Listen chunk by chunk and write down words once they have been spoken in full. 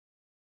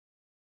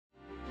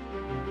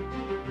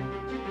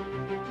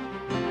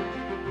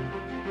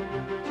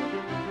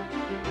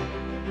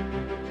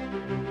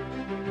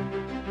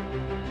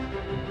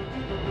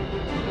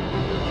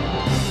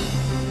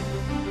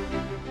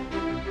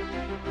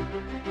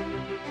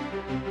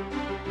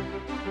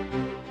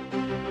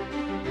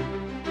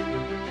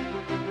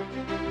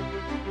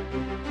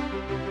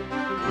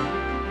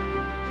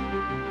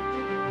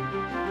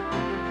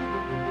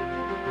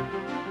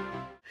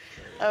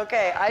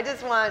Okay, I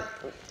just want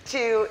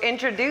to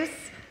introduce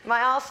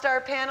my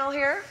all-star panel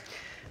here.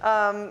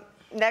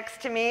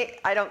 Next to me,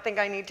 I don't think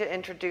I need to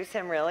introduce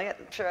him really. I'm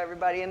sure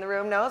everybody in the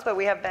room knows, but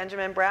we have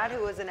Benjamin Bratt,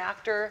 who was an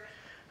actor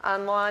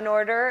on Law &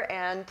 Order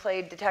and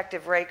played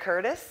Detective Ray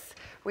Curtis.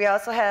 We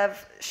also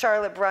have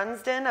Charlotte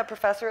Brunsden, a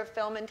professor of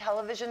film and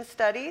television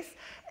studies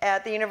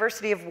at the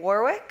University of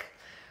Warwick.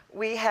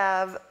 We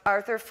have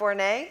Arthur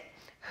Fournay,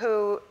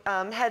 who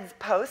heads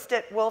Post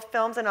at Wolf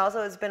Films and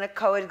also has been a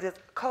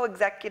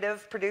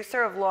co-executive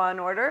producer of Law &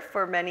 Order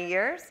for many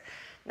years.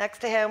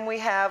 Next to him, we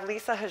have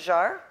Lisa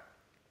Hajar,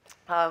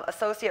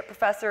 associate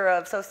professor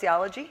of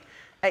sociology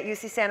at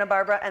UC Santa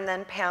Barbara, and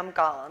then Pam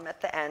Gollum at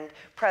the end,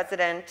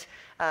 president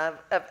of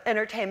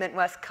Entertainment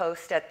West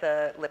Coast at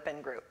the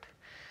Lippin Group.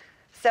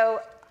 So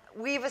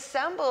we've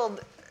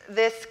assembled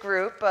this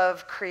group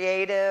of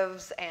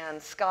creatives and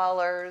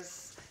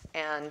scholars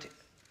and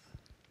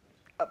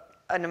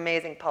an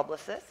amazing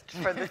publicist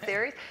for the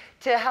series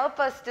to help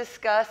us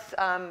discuss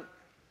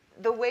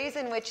the ways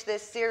in which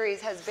this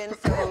series has been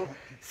so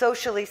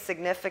socially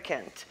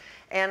significant.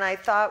 And I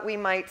thought we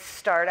might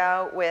start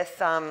out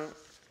with,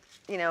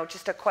 you know,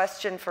 just a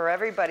question for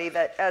everybody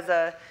that as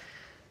a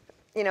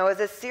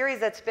series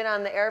that's been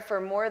on the air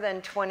for more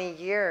than 20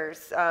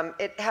 years,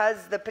 it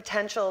has the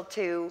potential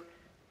to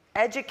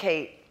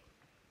educate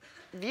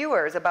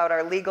viewers about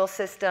our legal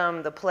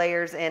system, the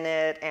players in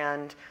it,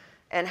 and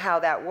how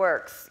that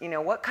works. You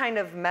know, what kind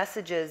of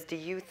messages do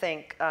you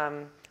think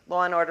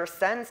Law & Order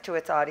sends to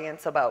its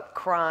audience about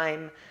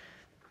crime,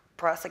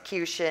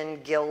 prosecution,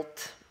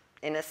 guilt,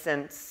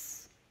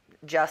 innocence,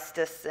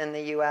 justice in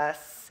the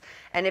US?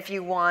 And if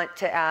you want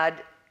to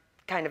add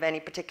kind of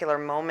any particular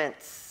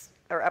moments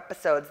or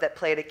episodes that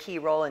played a key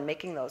role in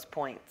making those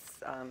points.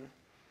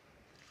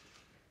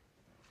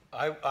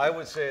 I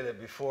would say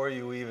that before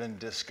you even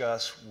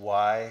discuss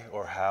why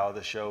or how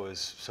the show is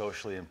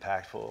socially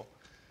impactful,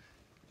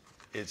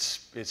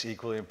 it's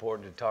equally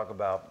important to talk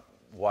about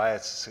why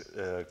it's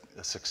a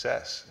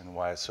success and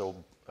why it's so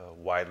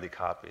widely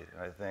copied.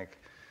 And I think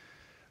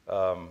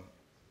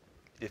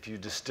if you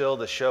distill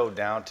the show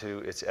down to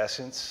its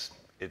essence,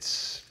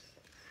 it's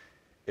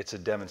a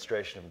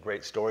demonstration of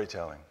great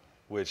storytelling,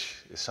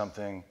 which is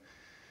something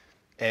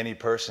any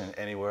person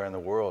anywhere in the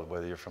world,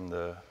 whether you're from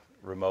the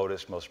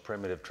remotest, most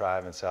primitive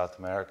tribe in South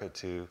America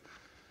to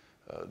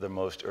the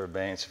most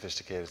urbane,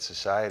 sophisticated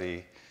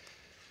society,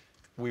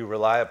 we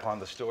rely upon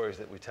the stories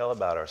that we tell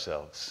about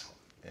ourselves.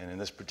 And in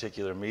this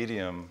particular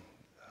medium,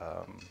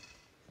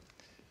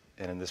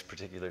 and in this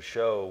particular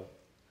show,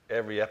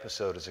 every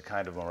episode is a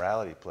kind of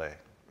morality play.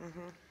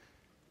 Mm-hmm.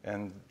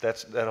 And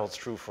that holds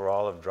true for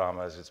all of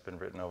drama as it's been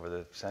written over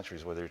the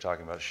centuries, whether you're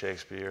talking about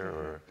Shakespeare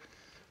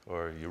mm-hmm.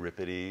 or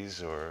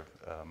Euripides or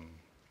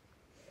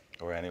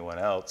anyone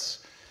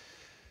else.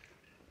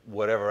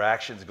 Whatever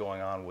action's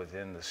going on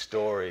within the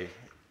story,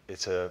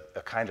 it's a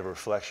kind of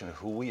reflection of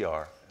who we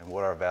are and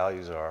what our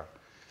values are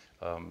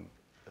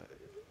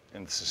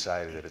in the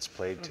society that it's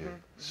played to. Mm-hmm.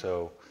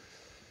 So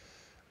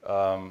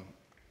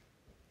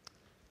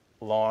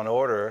Law &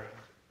 Order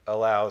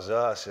allows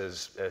us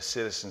as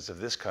citizens of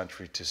this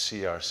country to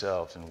see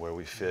ourselves and where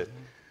we fit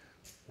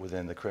mm-hmm.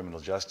 within the criminal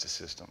justice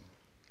system.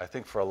 I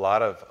think for a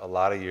lot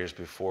of years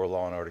before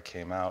Law & Order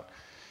came out,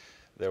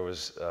 there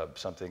was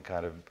something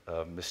kind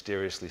of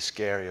mysteriously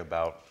scary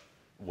about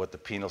what the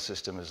penal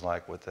system is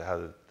like,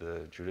 how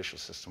the judicial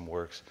system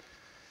works.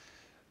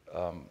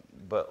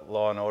 But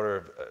Law &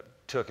 Order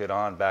took it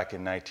on back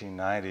in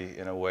 1990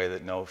 in a way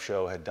that no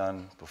show had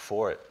done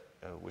before it,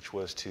 which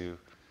was to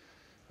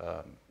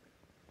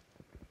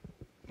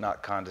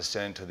not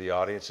condescend to the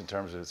audience in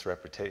terms of its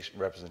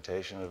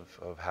representation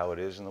of how it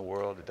is in the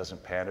world. It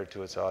doesn't pander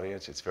to its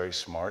audience. It's very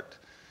smart.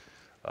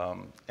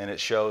 And it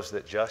shows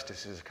that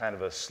justice is kind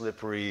of a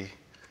slippery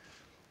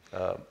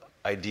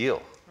ideal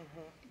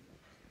mm-hmm.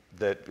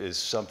 that is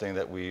something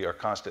that we are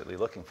constantly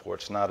looking for.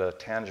 It's not a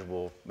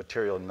tangible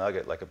material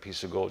nugget like a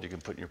piece of gold you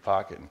can put in your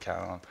pocket and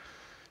count on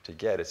to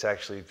get. It's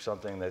actually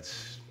something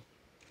that's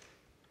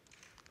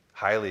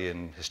highly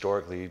and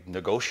historically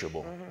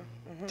negotiable.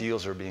 Mm-hmm, mm-hmm.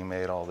 Deals are being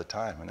made all the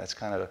time, and that's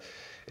kind of,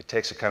 it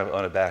takes a kind of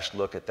unabashed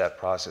look at that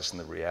process and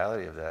the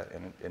reality of that,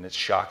 and it's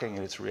shocking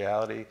in its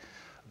reality,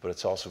 but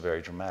it's also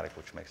very dramatic,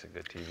 which makes a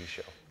good TV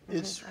show.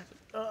 It's,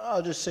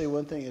 I'll just say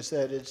one thing, is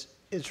that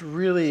it's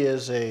really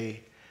is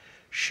a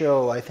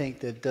show, I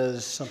think, that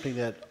does something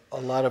that a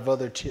lot of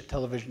other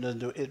television doesn't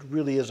do. It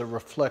really is a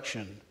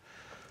reflection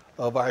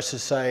of our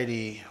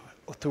society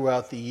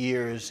throughout the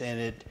years,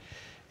 and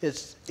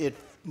it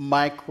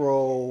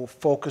micro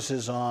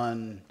focuses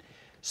on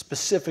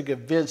specific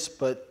events,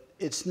 but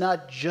it's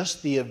not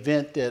just the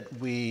event that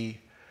we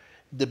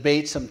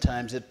debate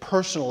sometimes. It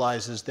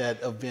personalizes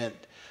that event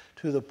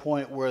to the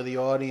point where the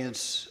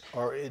audience,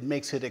 or it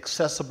makes it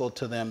accessible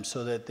to them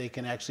so that they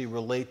can actually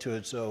relate to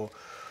it. So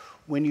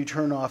when you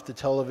turn off the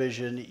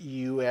television,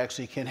 you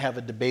actually can have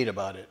a debate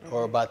about it, mm-hmm.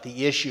 or about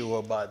the issue, or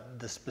about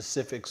the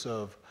specifics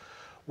of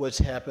what's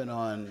happened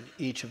on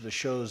each of the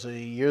shows.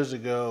 Years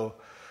ago,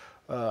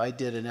 I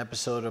did an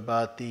episode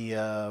about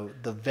the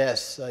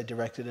vests. I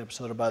directed an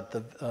episode about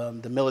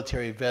the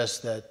military vests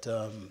that,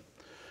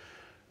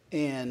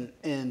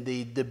 and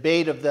the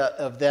debate of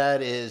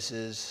that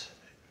is,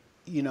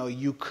 you know,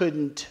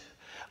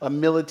 a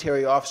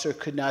military officer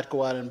could not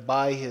go out and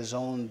buy his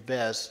own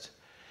vest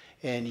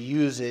and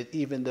use it,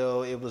 even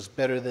though it was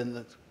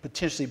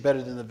potentially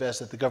better than the vest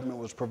that the government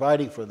was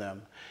providing for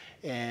them.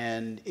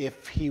 And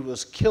if he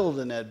was killed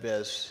in that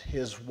vest,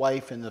 his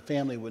wife and the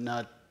family would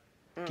not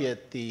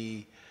get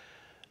the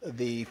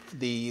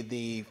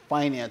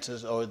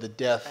finances or the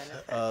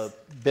death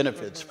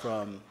benefits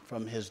from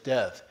his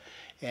death.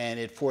 And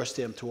it forced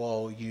them to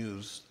all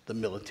use the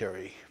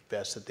military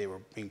vest that they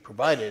were being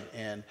provided.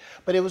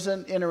 But it was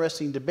an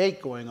interesting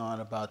debate going on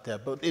about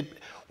that. But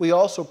we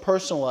also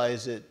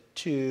personalized it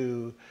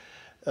to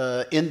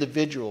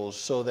individuals,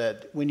 so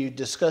that when you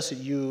discuss it,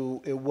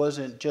 it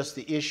wasn't just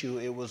the issue,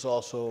 it was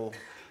also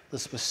the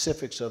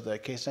specifics of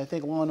that case. And I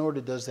think Law &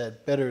 Order does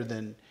that better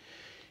than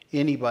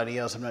anybody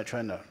else. I'm not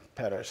trying to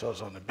pat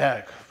ourselves on the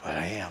back, but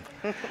I am.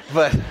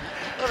 But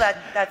well,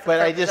 that's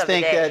but I just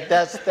think that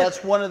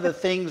that's one of the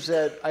things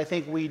that I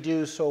think we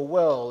do so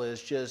well,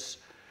 is just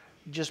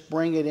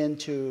bring it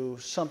into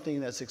something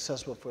that's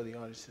accessible for the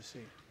audience to see.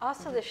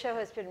 Also, the show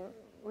has been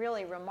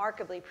really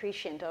remarkably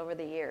prescient over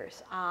the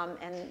years.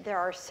 And there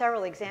are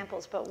several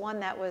examples, but one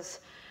that was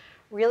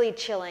really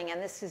chilling,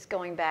 and this is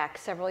going back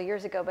several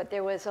years ago, but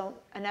there was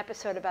an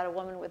episode about a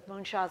woman with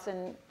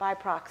Munchausen by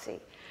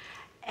proxy.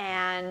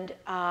 And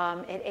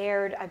it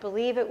aired, I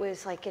believe it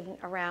was like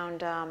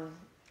around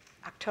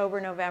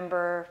October,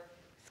 November,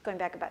 it's going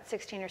back about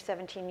 16 or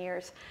 17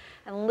 years.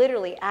 And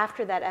literally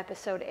after that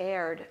episode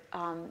aired,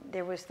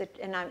 there was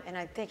and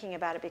I'm thinking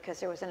about it because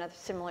there was another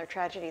similar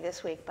tragedy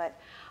this week, but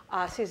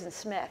Susan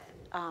Smith,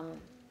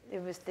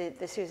 it was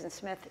the Susan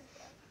Smith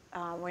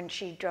when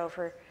she drove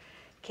her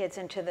kids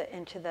into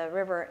the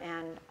river,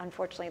 and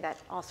unfortunately that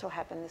also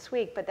happened this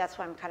week, but that's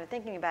why I'm kind of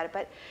thinking about it.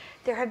 But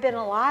there have been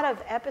a lot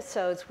of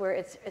episodes where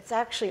it's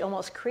actually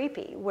almost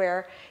creepy,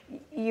 where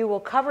you will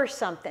cover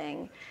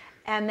something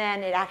and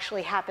then it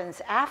actually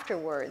happens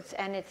afterwards,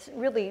 and it's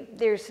really,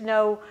 there's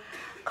no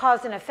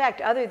cause and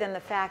effect other than the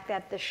fact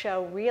that the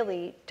show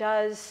really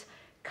does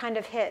kind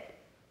of hit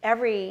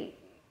every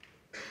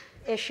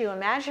issue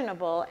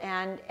imaginable,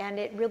 and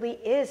it really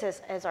is,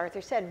 as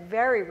Arthur said,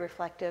 very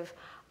reflective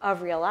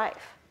of real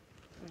life.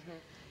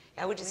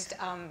 I would just,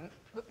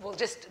 well,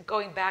 just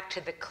going back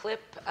to the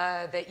clip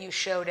that you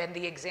showed and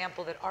the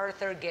example that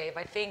Arthur gave,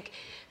 I think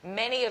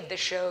many of the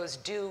shows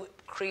do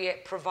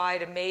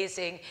provide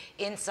amazing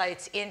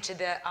insights into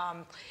the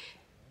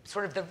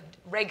sort of the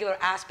regular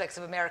aspects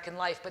of American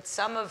life, but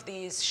some of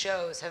these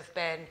shows have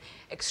been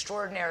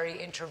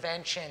extraordinary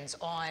interventions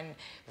on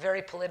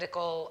very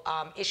political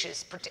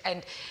issues.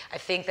 And I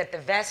think that the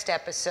Vest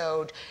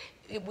episode,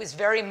 it was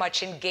very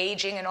much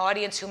engaging an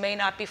audience who may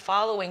not be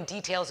following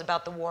details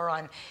about the war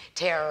on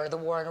terror, the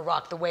war in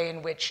Iraq, the way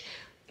in which,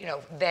 you know,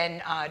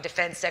 then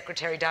Defense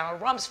Secretary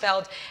Donald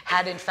Rumsfeld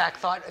had in fact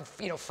thought of,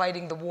 you know,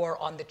 fighting the war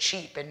on the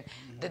cheap, and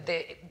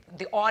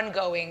the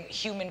ongoing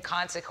human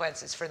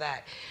consequences for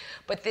that.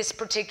 But this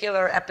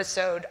particular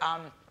episode,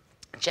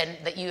 Jen,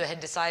 that you had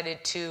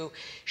decided to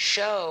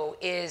show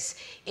is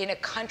in a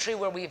country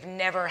where we've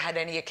never had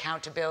any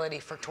accountability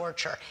for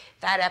torture.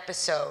 That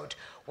episode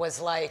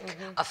was like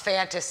a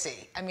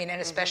fantasy. I mean,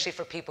 and especially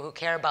for people who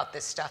care about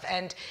this stuff.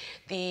 And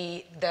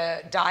the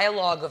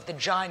dialogue of the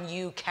John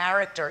Yoo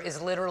character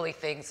is literally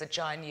things that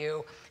John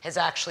Yoo has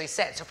actually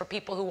said. So for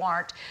people who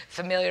aren't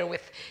familiar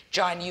with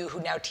John Yoo, who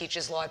now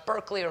teaches law at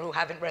Berkeley, or who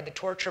haven't read the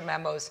torture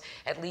memos,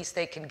 at least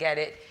they can get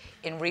it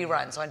in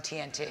reruns on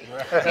TNT.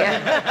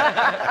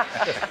 Yeah,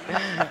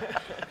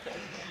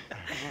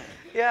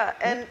 yeah,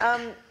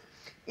 and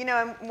you know,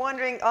 I'm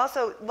wondering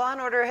also, Law &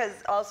 Order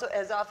has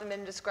often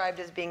been described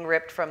as being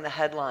ripped from the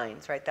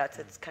headlines, right? That's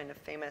its kind of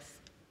famous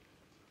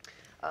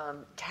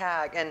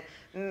tag. And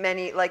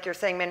many, like you're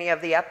saying, many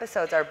of the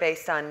episodes are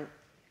based on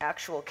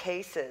actual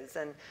cases.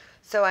 And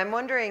so I'm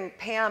wondering,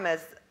 Pam,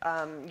 as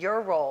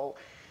your role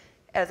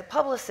as a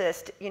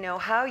publicist, you know,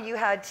 how you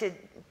had to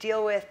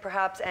deal with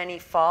perhaps any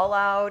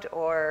fallout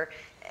or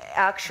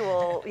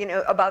actual, you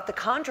know, about the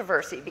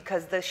controversy,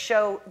 because the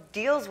show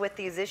deals with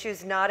these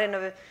issues not in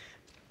a,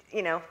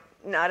 you know,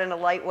 not in a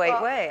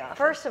lightweight way. Often.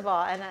 First of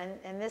all,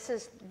 and this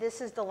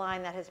is the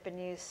line that has been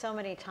used so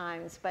many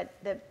times, but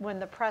when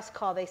the press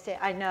call, they say,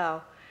 I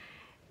know,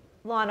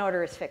 Law &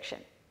 Order is fiction.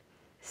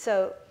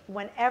 So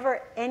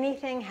whenever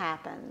anything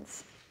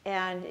happens,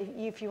 and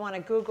if you want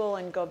to Google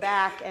and go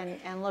back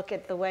and look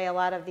at the way a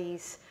lot of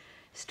these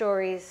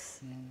stories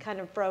kind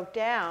of broke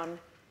down,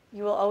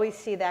 you will always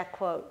see that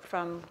quote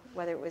from,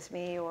 whether it was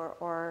me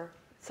or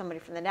somebody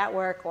from the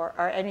network or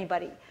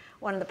anybody,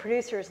 one of the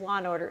producers, Law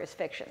 & Order is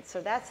fiction.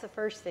 So that's the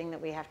first thing that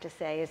we have to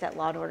say, is that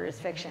Law & Order is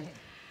fiction.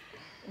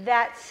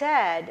 That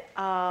said,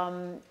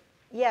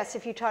 yes,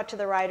 if you talk to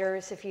the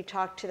writers, if you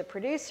talk to the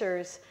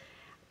producers,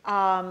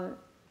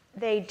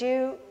 they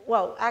do,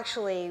 well,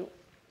 actually,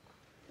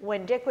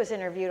 when Dick was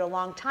interviewed a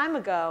long time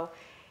ago,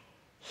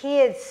 he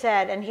had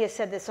said, and he has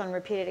said this on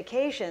repeated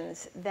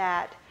occasions,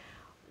 that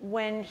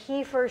when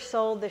he first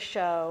sold the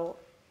show,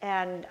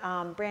 and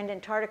Brandon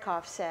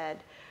Tartikoff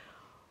said,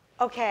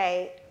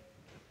 okay,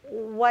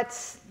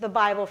 what's the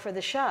Bible for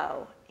the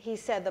show? He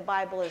said the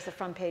Bible is the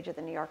front page of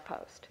the New York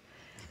Post.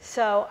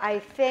 So I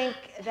think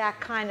that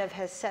kind of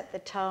has set the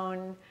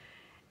tone.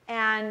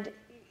 And,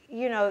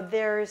 you know,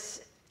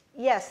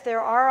 yes,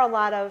 there are a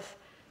lot of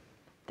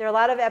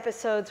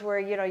episodes where,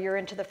 you know, you're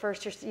into the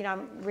first or, you know,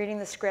 I'm reading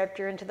the script,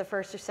 you're into the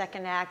first or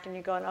second act, and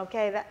you're going,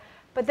 okay,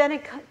 but then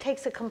it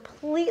takes a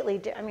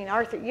completely, I mean,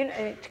 Arthur, you know,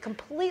 a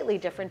completely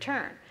different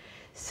turn.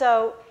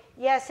 So,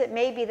 yes, it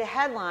may be the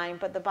headline,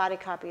 but the body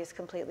copy is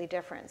completely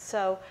different.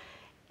 So,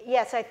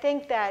 yes, I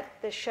think that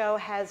the show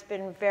has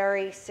been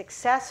very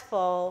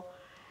successful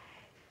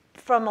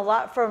on a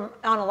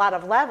lot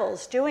of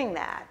levels doing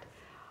that,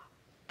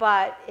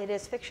 but it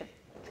is fiction.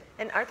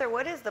 And Arthur,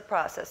 what is the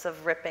process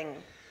of ripping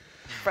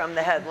from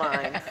the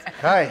headlines?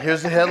 Hi,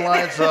 here's the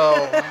headline. So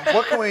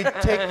what can we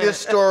take this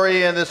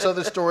story and this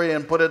other story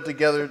and put it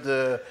together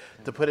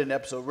to put in an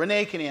episode?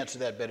 Renee can answer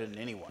that better than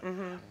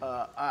anyone.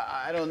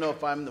 I don't know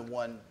if I'm the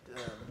one,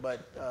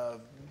 but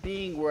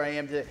being where I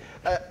am today,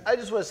 I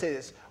just want to say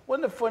this.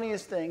 One of the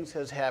funniest things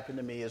has happened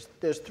to me is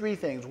there's three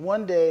things.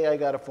 One day I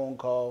got a phone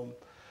call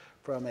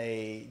from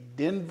a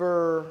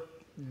Denver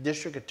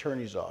district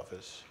attorney's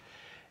office,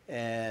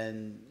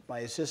 and my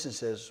assistant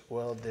says,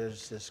 well,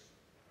 there's this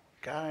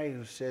guy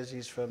who says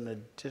he's from the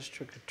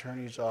district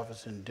attorney's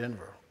office in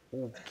Denver.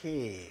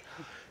 Okay.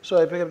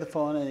 So I pick up the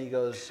phone and he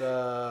goes,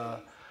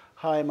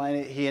 hi,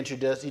 he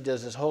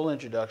does this whole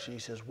introduction. He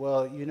says,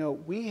 well, you know,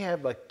 we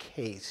have a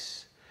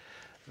case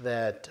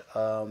that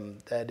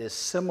that is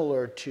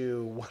similar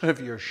to one of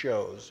your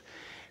shows,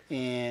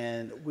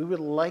 and we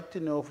would like to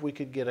know if we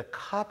could get a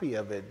copy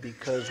of it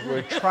because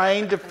we're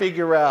trying to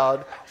figure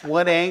out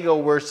what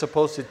angle we're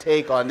supposed to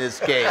take on this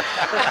case.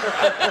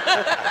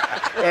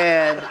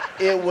 And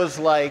it was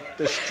like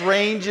the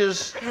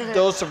strangest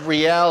dose of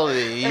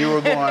reality. You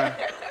were going,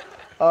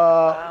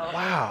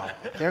 wow,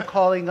 they're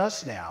calling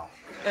us now.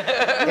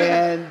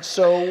 And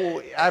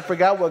so I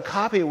forgot what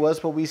copy it was,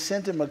 but we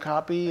sent him a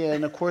copy,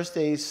 and of course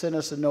they sent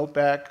us a note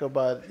back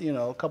about, you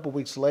know, a couple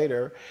weeks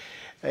later.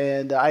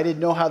 And I didn't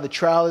know how the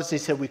trial is. They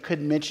said we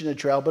couldn't mention the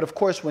trial, but of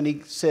course when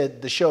he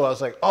said the show, I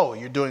was like, oh,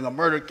 you're doing a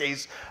murder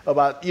case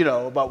about, you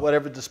know, about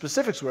whatever the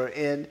specifics were.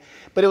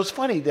 But it was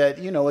funny that,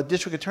 you know, a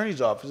district attorney's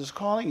office is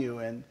calling you.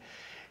 And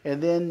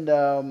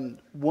then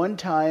one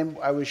time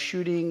I was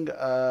shooting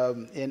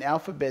in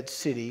Alphabet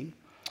City,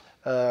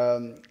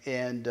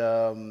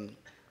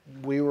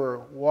 we were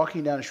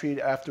walking down the street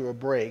after a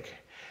break,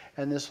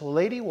 and this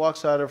lady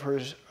walks out of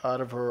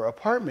her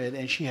apartment,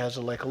 and she has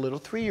like a little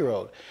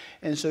 3-year-old.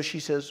 And so she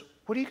says,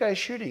 what are you guys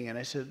shooting? And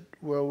I said,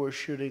 well, we're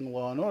shooting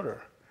Law and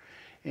Order.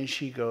 And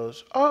she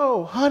goes,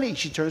 oh, honey.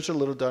 She turns to her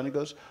little daughter and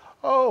goes,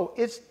 oh,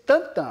 it's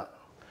dun-dun.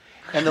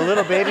 And the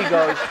little baby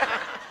goes,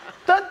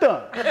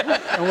 dun-dun.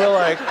 And we're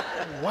like,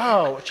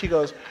 wow. She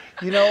goes,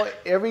 you know,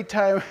 every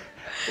time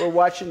we're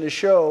watching the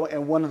show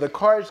and one of the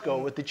cars go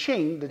with the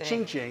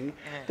ching-ching,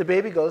 the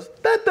baby goes,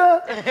 da-da,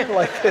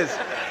 like this.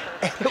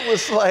 And it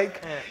was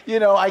like, you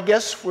know, I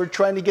guess we're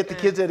trying to get the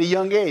kids at a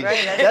young age.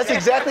 Right. That's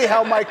exactly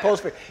how Mike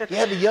Post figured. You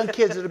have the young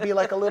kids, it'll be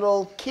like a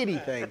little kiddie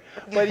thing.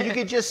 But you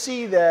could just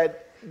see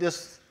that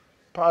this,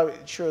 probably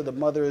sure the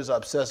mother is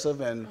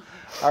obsessive, and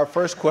our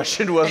first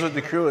question was with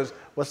the crew is,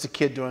 what's the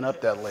kid doing up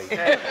that late?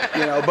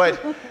 You know,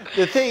 but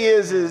the thing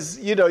is,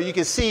 you know, you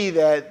can see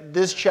that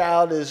this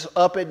child is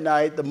up at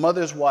night, the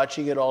mother's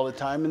watching it all the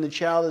time, and the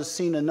child has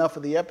seen enough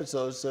of the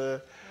episodes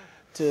to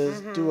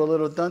do a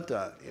little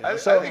dun-dun. You know? I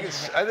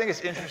think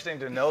it's interesting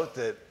to note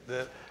that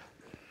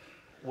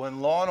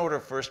when Law and Order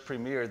first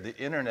premiered, the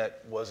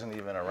internet wasn't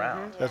even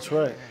around. That's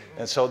right.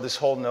 And so this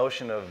whole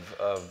notion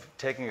of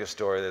taking a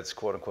story that's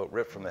quote unquote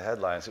ripped from the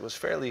headlines, it was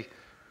fairly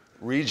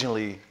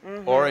regionally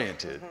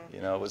oriented.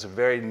 You know, it was a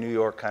very New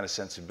York kind of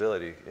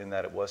sensibility in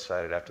that it was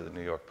cited after the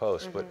New York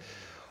Post. But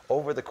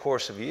over the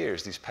course of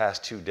years, these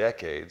past 2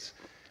 decades,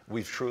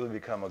 we've truly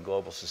become a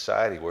global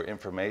society where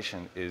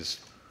information is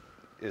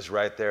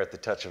right there at the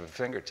touch of a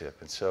fingertip,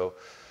 and so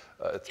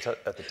at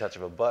the touch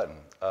of a button.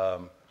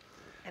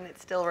 And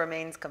it still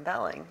remains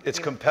compelling. It's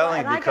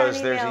compelling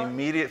because there's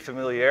immediate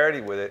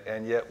familiarity with it,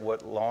 and yet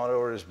what Law and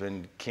Order has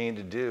been keen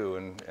to do,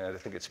 and I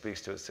think it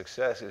speaks to its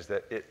success, is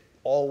that it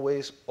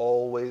always,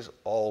 always,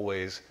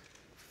 always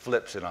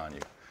flips it on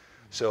you.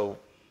 So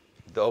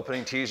the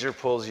opening teaser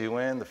pulls you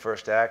in, the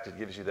first act, it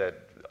gives you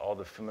all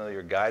the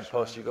familiar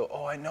guideposts. You go,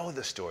 oh, I know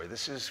this story.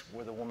 This is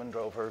where the woman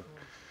drove her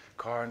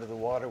car into the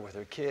water with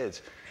her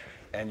kids.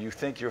 And you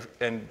think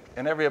and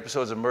every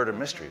episode is a murder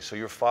mystery, so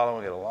you're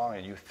following it along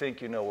and you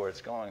think you know where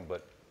it's going,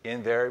 but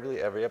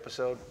invariably every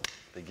episode,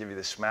 they give you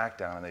the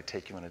smackdown and they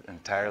take you in an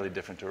entirely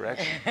different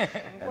direction.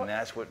 And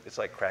that's what, it's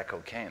like crack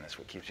cocaine, that's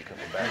what keeps you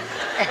coming back.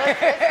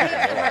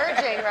 It's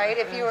emerging, right?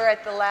 If you were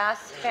at the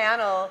last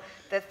panel,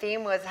 the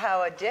theme was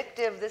how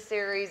addictive the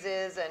series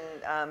is,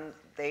 and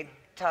they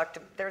talked,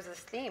 there's this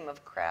theme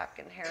of crack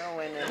and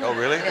heroin. And, oh,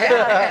 really?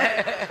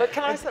 Yeah. But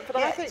can I say,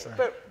 I think,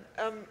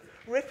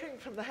 ripping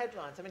from the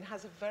headlines, I mean,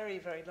 has a very,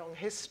 very long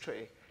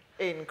history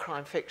in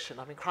crime fiction.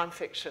 I mean, crime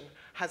fiction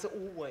has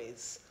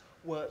always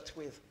worked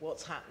with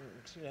what's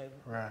happened, you know.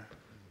 Right.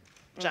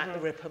 Jack the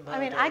Ripper murders. I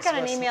mean, I got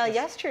an email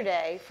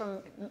yesterday from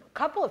a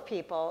couple of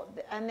people,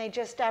 and they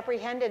just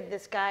apprehended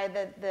this guy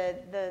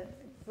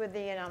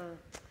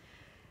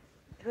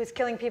who's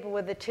killing people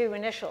with the 2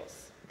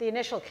 initials, the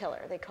initial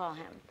killer, they call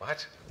him.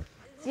 What?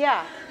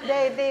 Yeah,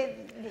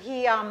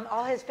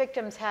 all his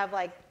victims have,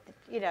 like,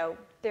 you know,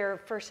 their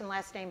first and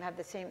last name have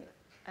the same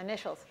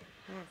initials.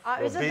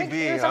 It was a big,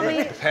 it was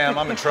only, Pam,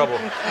 I'm in trouble.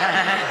 women.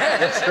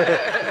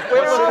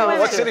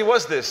 What city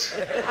was this?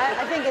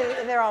 I think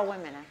they're all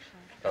women, actually.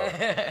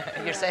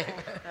 You're saying?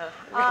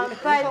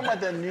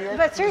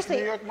 But seriously,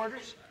 New York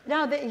murders?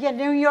 No,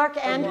 New York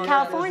and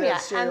California.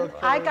 And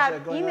I got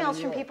emails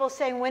from York. people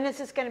saying, when is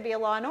this going to be a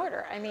Law and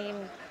Order? I mean,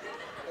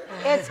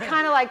 it's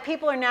kind of like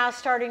people are now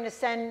starting to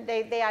send,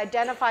 they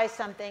identify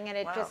something, and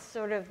it just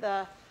sort of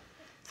the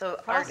So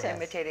process. art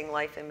imitating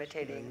life,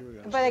 imitating.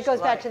 But it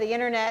goes back to the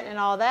internet and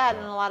all that,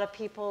 and a lot of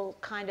people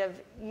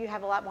you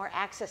have a lot more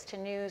access to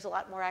news, a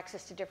lot more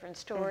access to different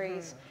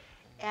stories,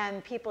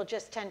 and people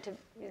just tend to,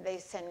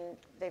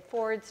 they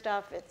forward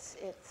stuff.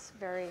 It's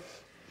very.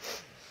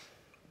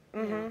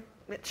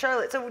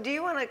 Charlotte, so do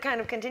you want to kind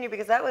of continue,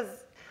 because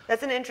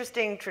that's an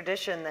interesting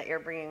tradition that you're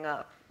bringing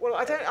up. Well,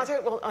 I don't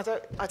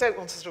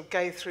want to sort of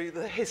go through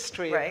the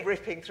history of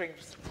ripping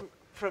things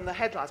from the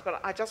headlines, but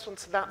I just want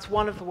to, that's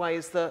one of the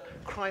ways that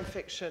crime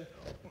fiction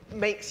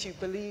makes you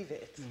believe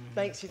it,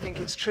 makes you think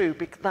it's true,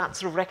 because that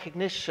sort of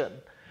recognition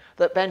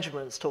that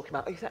Benjamin's talking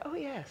about. You say, oh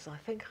yes, I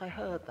think I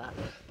heard that.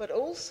 But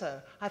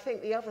also, I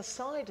think the other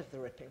side of the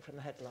ripping from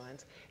the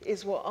headlines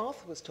is what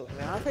Arthur was talking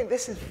about. I think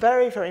this is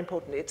very, very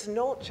important. It's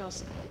not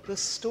just the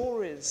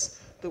stories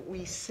that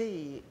we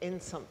see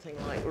in something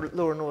like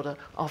Law and Order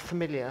are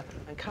familiar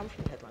and come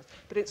from headlines,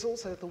 but it's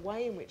also the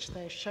way in which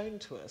they're shown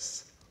to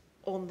us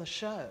on the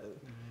show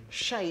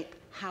shape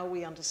how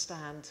we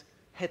understand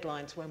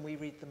headlines when we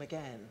read them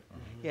again.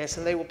 Yes,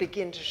 and they will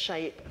begin to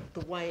shape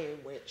the way in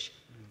which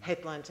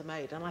headlines are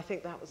made. And I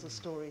think that was a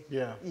story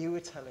you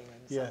were telling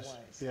in some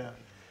ways. Yeah.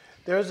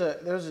 There's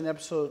an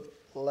episode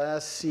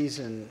last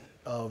season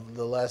of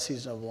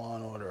Law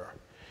and Order,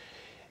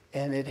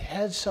 and it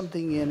had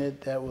something in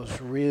it that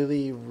was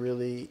really,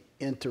 really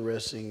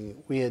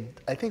interesting.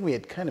 I think we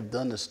had kind of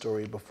done this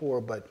story before,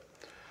 but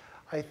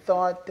I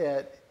thought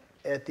that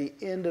at the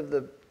end of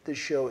the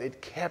show,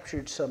 it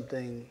captured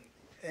something,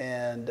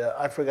 and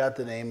I forgot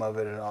the name of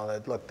it and all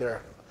that. Look,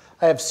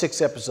 I have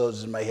 6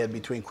 episodes in my head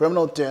between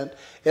Criminal Intent,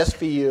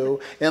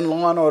 SVU, and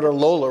Law and Order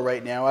Lola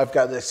right now. I've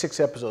got the 6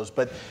 episodes,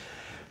 but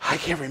I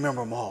can't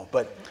remember them all.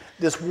 But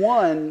this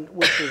one,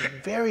 which was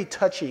very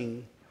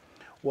touching,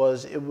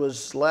 it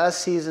was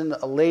last season.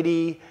 A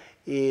lady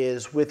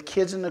is with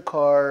kids in the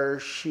car.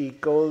 She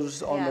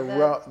goes on the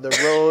road. The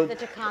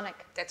Taconic.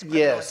 That's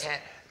Criminal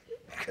Intent.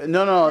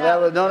 No,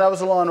 that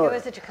was a Law and Order.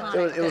 It was a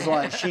Taconic. It was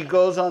Law. She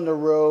goes on the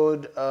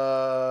road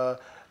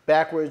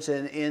backwards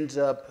and ends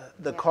up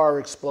the car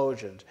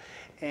explosions,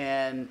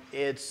 and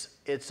it's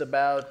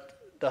about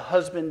the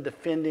husband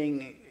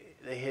defending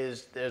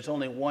there's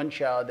only one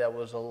child that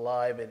was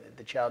alive, and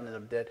the child ended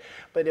up dead.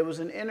 But it was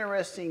an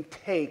interesting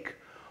take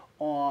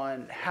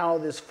on how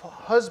this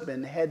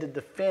husband had to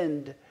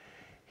defend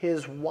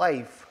his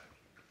wife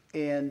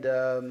and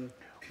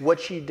what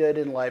she did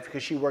in life,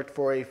 because she worked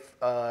for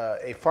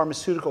a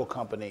pharmaceutical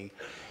company,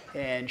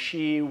 and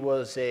she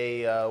was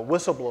a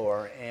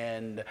whistleblower,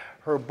 and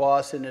her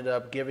boss ended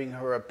up giving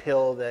her a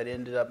pill that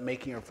ended up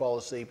making her fall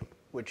asleep,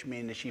 which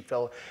means that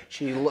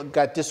she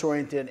got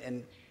disoriented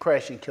and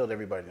crashed and killed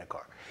everybody in the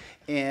car.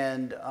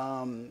 And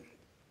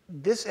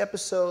this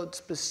episode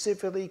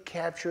specifically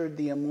captured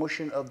the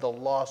emotion of the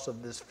loss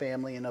of this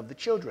family and of the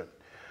children.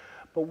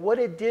 But what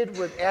it did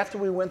was, after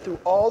we went through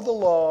all the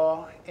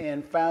law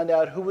and found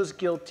out who was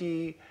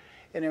guilty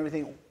and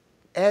everything,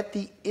 at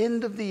the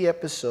end of the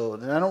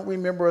episode, and I don't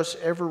remember us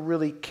ever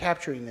really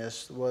capturing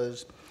this,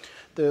 was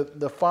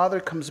the father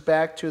comes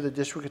back to the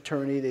district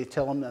attorney. They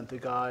tell him that the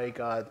guy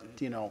got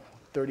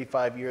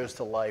 35 years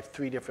to life,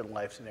 3 different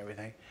lives and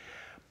everything.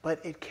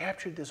 But it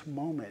captured this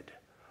moment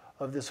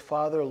of this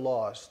father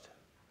lost.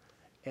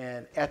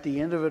 And at the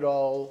end of it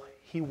all,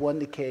 he won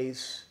the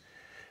case.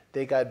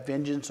 They got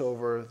vengeance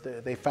over,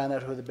 they found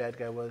out who the bad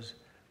guy was,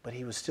 but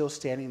he was still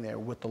standing there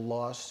with the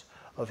loss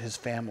of his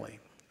family.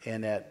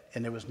 And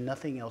there was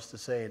nothing else to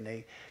say. And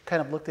they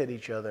kind of looked at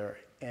each other,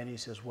 and he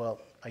says, well,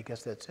 I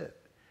guess that's it.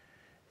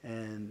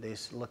 And they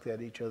looked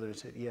at each other and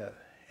said, yeah.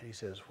 And he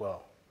says,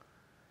 well,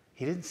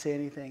 he didn't say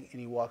anything, and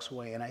he walks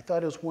away. And I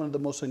thought it was one of the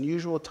most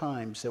unusual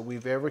times that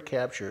we've ever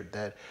captured,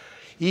 that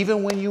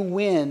even when you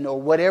win, or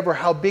whatever,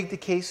 how big the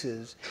case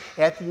is,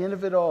 at the end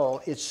of it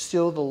all, it's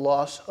still the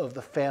loss of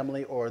the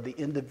family or the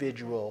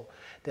individual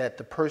that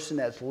the person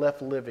that's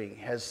left living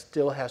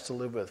still has to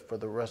live with for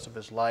the rest of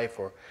his life.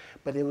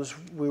 But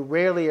we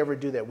rarely ever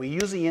do that. We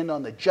usually end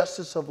on the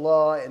justice of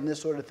law and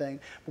this sort of thing.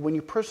 But when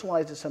you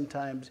personalize it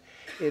sometimes,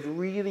 it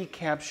really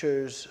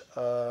captures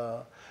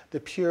the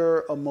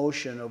pure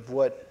emotion of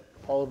what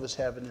all of us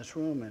have in this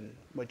room and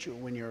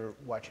when you're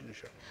watching the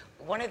show.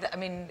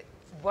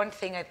 One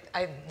thing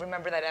I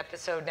remember that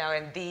episode now,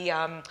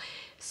 and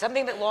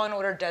something that Law and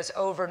Order does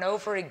over and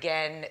over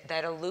again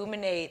that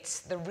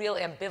illuminates the real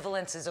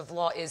ambivalences of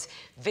law is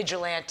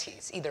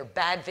vigilantes, either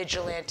bad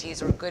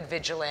vigilantes or good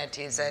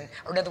vigilantes,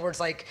 or in other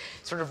words, like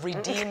sort of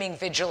redeeming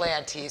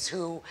vigilantes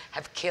who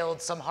have killed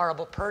some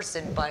horrible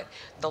person, but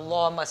the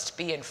law must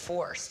be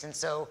enforced. And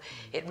so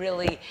it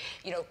really,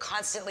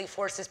 constantly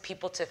forces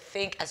people to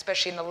think,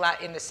 especially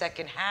in the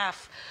second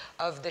half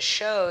of the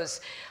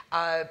shows,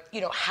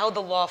 how the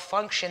law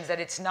functions, that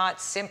it's not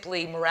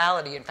simply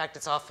morality. In fact,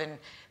 it's often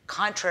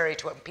contrary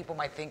to what people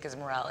might think is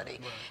morality.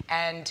 Right.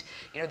 And,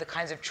 the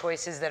kinds of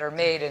choices that are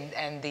made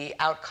and the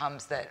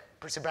outcomes that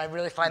pursue. But I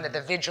really find that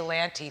the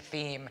vigilante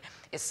theme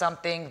is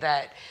something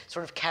that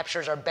sort of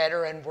captures our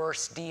better and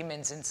worse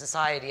demons in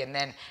society, and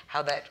then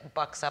how that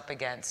bucks up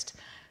against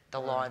the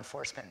law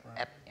enforcement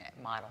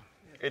model.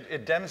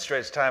 It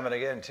demonstrates time and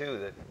again,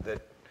 too,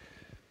 that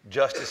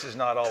justice is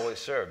not always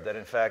served, that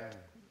in fact,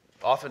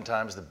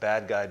 oftentimes the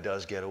bad guy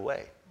does get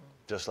away,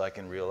 just like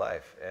in real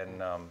life.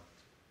 And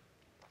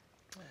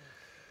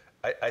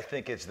I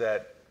think it's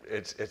that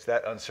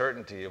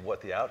uncertainty of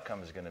what the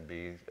outcome is going to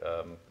be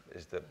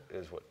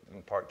is what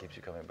in part keeps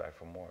you coming back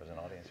for more as an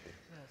audience viewer.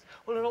 Yes.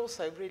 Well, and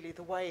also really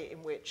the way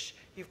in which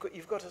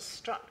you've got a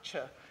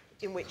structure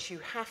in which you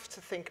have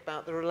to think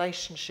about the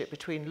relationship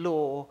between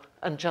law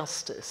and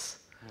justice,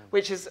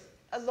 which is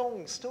a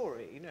long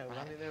story, I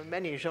mean, there are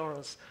many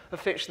genres of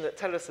fiction that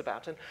tell us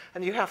about,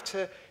 and you have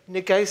to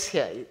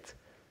negotiate.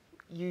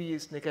 You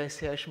used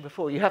negotiation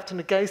before. You have to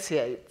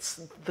negotiate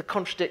the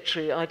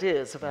contradictory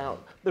ideas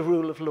about the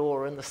rule of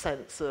law and the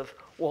sense of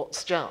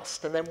what's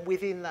just, and then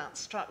within that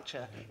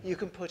structure, you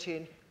can put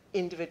in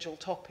individual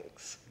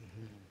topics.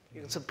 You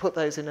can sort of put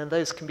those in, and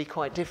those can be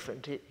quite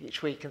different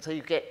each week, and so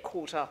you get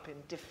caught up in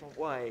different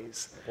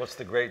ways. What's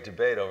the great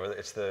debate over?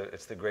 It's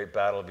the great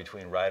battle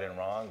between right and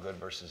wrong, good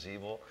versus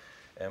evil.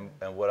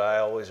 And what I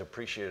always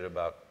appreciated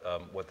about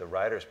what the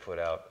writers put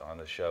out on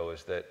the show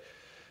is that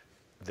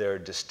there are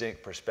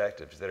distinct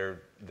perspectives that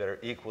are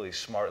equally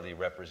smartly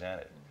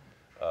represented.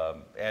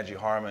 Angie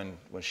Harmon,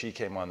 when she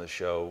came on the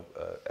show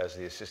as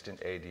the assistant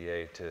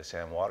ADA to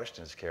Sam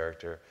Waterston's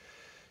character,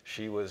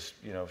 she was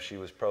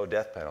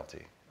pro-death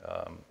penalty.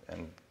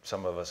 And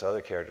some of us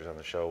other characters on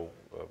the show,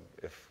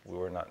 if we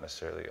were not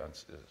necessarily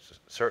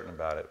certain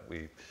about it,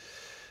 we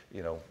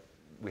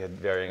had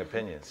varying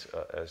opinions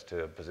as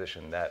to a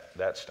position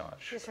that staunch.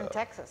 She's from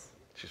Texas.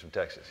 She's from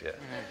Texas, yeah.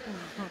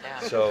 Yeah.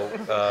 So,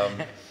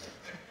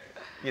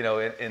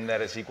 in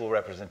that it's equal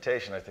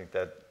representation, I think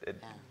that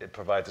it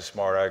provides a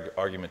smart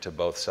argument to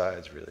both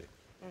sides, really.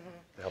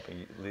 Helping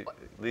you,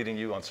 leading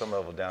you on some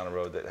level down a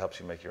road that helps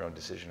you make your own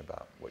decision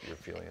about what your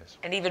feeling is.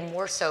 And even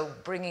more so,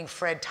 bringing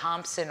Fred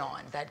Thompson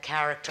on, that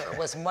character,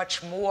 was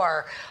much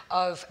more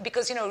of,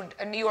 because,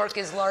 New York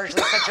is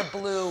largely such a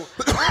blue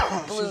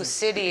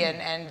city,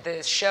 and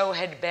the show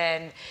had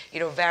been,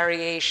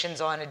 variations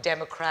on a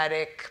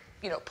democratic,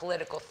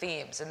 political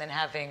themes, and then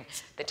having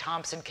the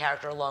Thompson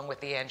character along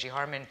with the Angie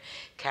Harmon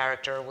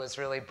character was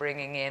really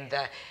bringing in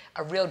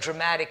a real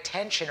dramatic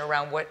tension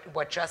around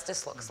what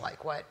justice looks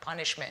like, what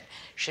punishment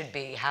should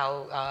be,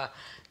 how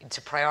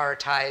to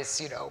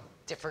prioritize,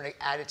 different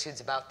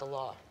attitudes about the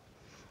law.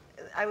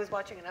 I was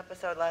watching an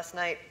episode last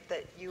night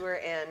that you were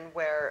in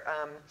where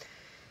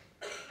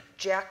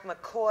Jack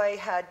McCoy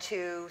had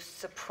to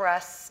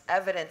suppress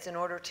evidence in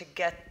order to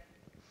get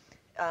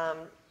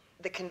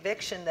the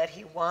conviction that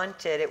he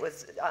wanted. It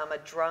was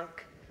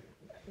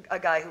a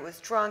guy who was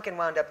drunk and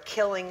wound up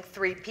killing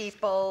 3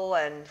 people,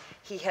 and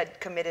he had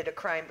committed a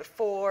crime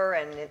before,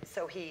 and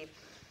so he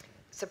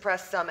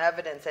suppressed some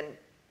evidence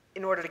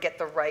in order to get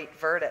the right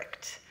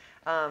verdict.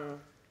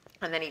 And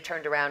then he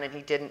turned around and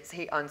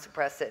he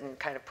unsuppressed it and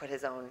kind of put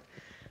his own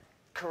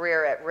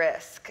career at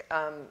risk.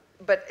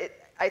 But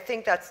I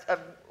think that's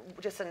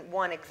just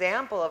one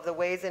example of the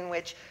ways in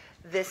which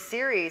this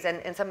series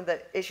and some of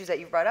the issues that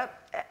you brought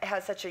up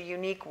has such a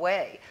unique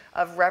way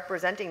of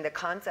representing the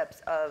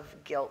concepts of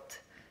guilt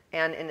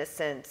and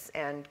innocence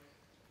and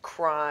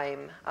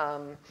crime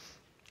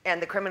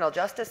and the criminal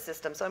justice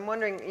system. So I'm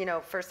wondering,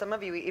 for some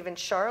of you, even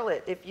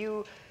Charlotte, if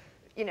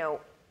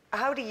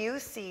how do you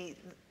see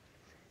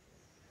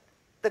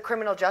the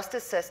criminal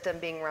justice system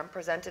being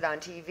represented on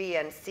TV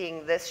and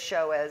seeing this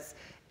show as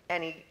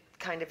any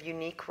kind of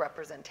unique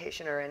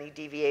representation or any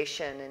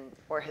deviation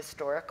or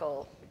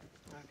historical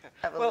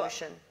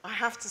evolution? Well, I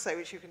have to say,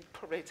 which you can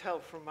probably tell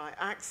from my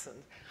accent,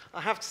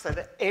 I have to say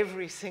that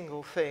every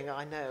single thing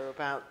I know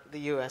about the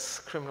US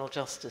criminal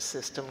justice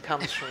system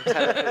comes from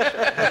television.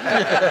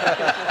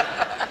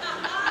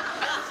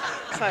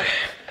 So,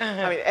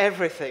 I mean,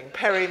 everything,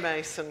 Perry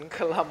Mason,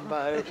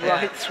 Columbo,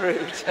 right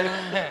through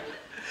to...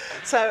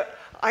 So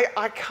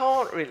I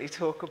can't really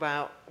talk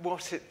about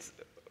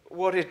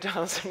what it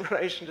does in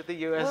relation to the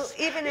US.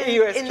 Well, even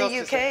US in the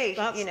UK,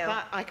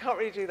 I can't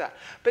really do that.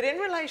 But in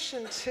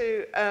relation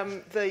to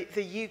the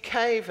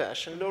UK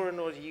version, Law and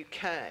Order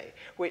UK,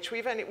 which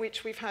we've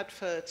had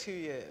for 2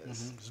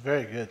 years. It's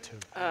very good too.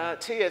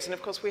 2 years, and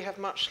of course we have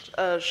much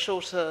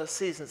shorter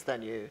seasons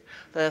than you.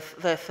 They're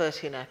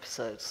 13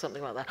 episodes,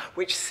 something like that,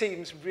 which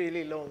seems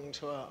really long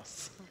to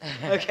us.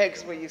 Okay,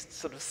 because we're used to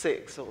sort of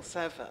 6 or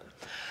 7.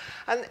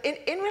 And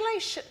in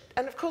relation,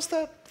 and of course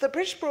the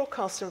British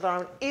broadcast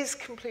environment is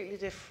completely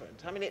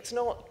different. I mean, it's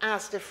not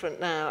as different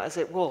now as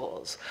it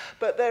was,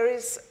 but there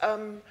is,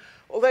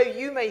 although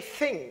you may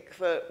think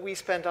that we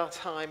spend our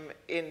time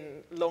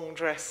in long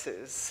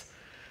dresses,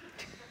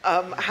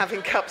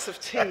 having cups of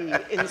tea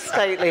in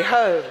stately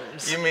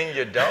homes. You mean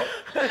you don't?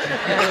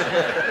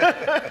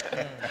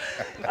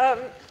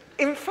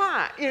 In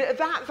fact, you know,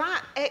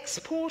 that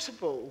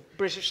exportable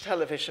British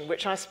television,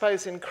 which I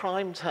suppose in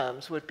crime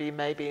terms would be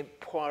maybe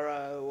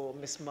Poirot or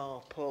Miss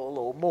Marple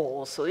or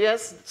Morse, or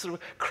yes, sort of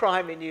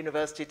crime in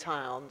university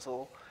towns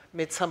or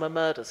Midsummer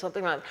Murder,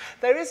 something like that.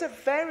 There is a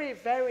very,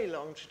 very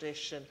long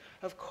tradition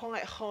of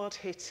quite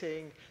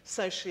hard-hitting,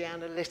 socially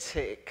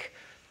analytic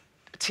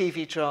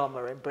TV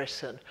drama in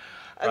Britain.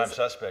 Prime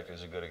Suspect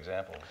is a good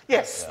example.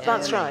 Yes,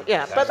 that's right.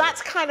 Yeah, but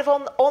that's kind of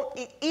on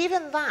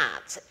even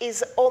that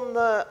is on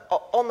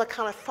the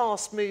kind of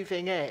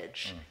fast-moving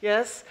edge.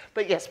 Yes,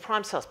 but yes,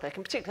 Prime Suspect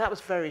in particular, that was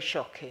very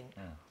shocking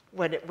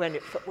when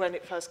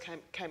it first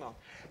came on.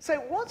 So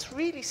what's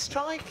really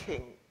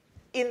striking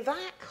in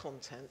that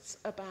context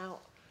about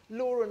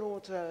Law and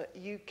Order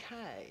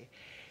UK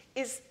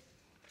is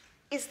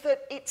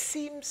that it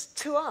seems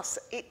to us,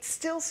 it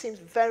still seems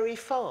very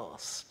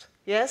fast.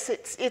 Yes,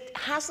 it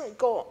hasn't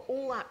got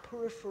all that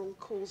peripheral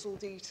causal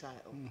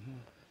detail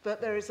that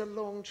there is a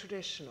long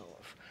tradition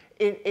of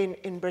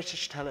in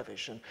British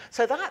television.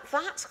 So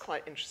that's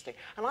quite interesting.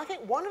 And I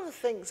think one of the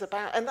things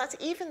about, and that's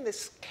even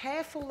this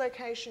careful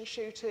location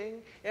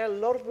shooting, you know, a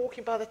lot of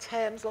walking by the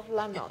Thames, a lot of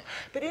landmarks.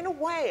 But in a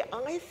way,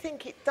 I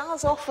think it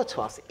does offer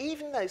to us,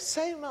 even though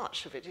so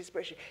much of it is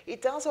British,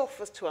 it does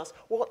offer to us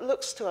what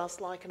looks to us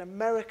like an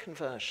American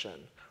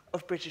version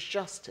of British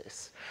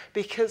justice,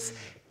 because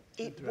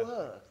it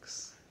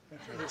works.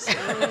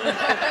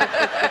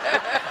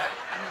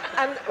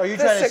 And are you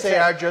trying to say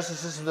our justice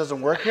system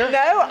doesn't work here?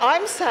 No,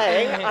 I'm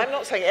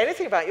not saying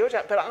anything about your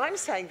justice, but I'm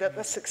saying that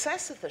the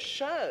success of the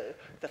show,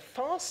 the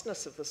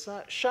fastness of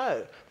the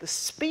show, the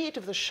speed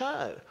of the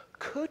show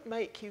could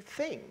make you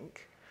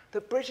think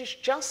that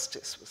British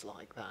justice was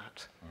like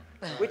that,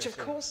 which of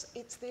course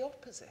it's the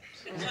opposite.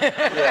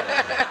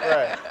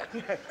 Yeah,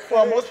 right.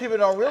 Well, most people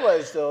don't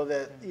realize though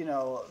that, you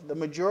know, the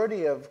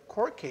majority of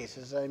court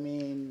cases, I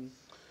mean,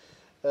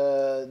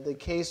 the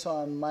case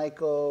on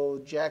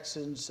Michael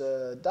Jackson's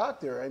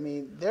doctor, I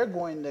mean, they're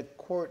going to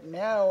court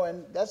now,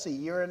 and that's a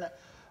year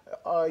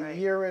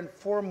and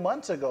 4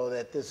 months ago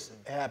that this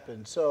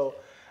happened. So,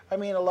 I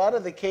mean, a lot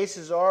of the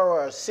cases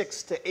are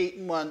 6 to 8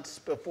 months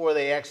before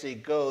they actually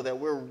go, that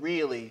we're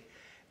really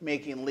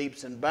making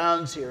leaps and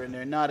bounds here, and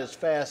they're not as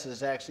fast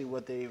as actually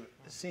what they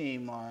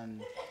seem on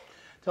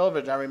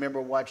television. I remember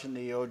watching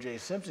the O.J.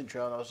 Simpson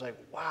trial, and I was like,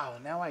 wow,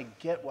 now I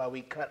get why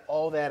we cut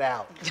all that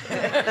out.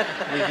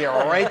 We get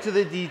right to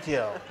the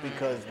detail,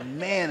 because,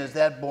 man, is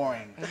that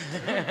boring.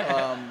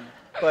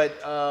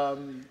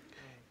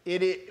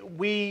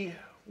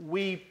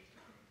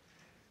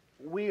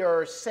 We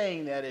are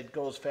saying that it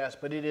goes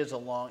fast, but it is a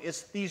long,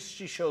 these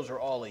shows are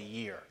all a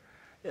year.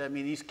 I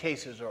mean, these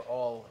cases are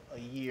all a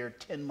year,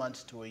 10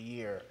 months to a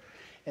year.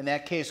 And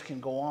that case can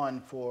go on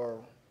for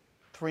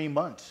 3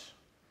 months.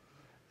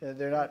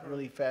 They're not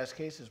really fast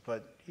cases,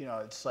 but you know,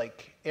 it's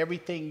like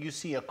everything, you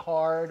see a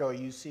card or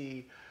you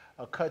see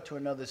a cut to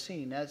another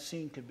scene, that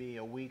scene could be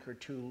a week or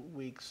 2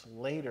 weeks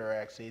later,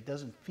 actually. It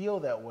doesn't feel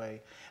that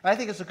way. And I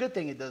think it's a good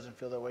thing it doesn't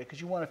feel that way,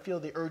 because you want to feel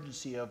the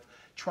urgency of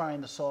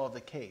trying to solve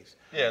the case.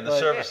 Yeah, in the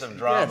service of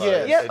drama.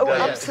 Yes.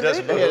 It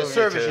doesn't Yeah, the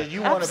services,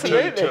 you want to be,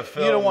 you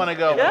don't want to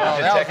go, well,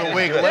 that was a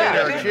week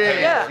later, geez.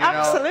 Yeah, you know?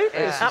 absolutely,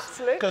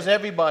 absolutely. Because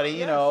everybody,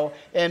 you know,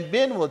 and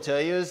Ben will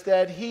tell you is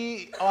that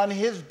he, on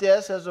his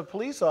desk as a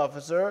police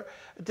officer,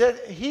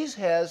 that he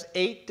has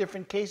 8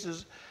 different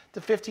cases to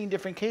 15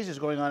 different cases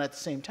going on at the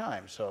same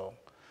time. So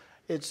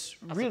it's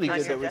really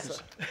good that we can...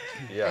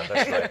 Yeah,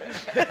 that's right.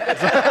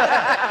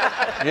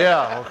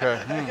 Yeah, okay.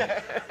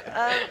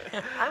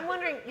 I'm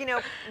wondering, you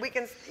know, we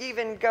can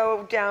even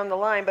go down the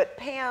line, but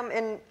Pam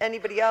and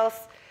anybody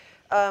else,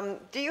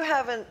 do you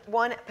have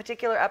one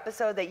particular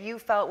episode that you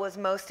felt was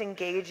most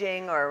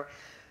engaging or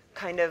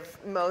kind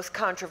of most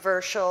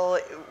controversial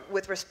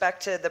with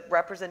respect to the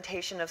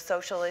representation of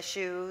social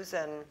issues,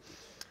 and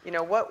you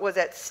know, what was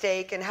at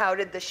stake, and how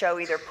did the show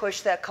either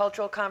push that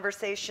cultural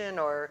conversation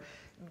or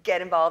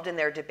get involved in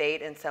their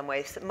debate in some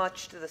way,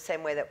 much to the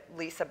same way that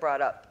Lisa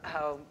brought up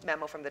how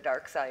Memo from the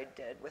Dark Side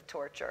did with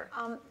torture?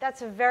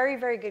 That's a very,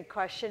 very good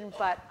question,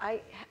 but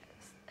I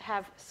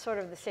have sort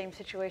of the same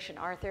situation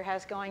Arthur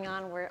has going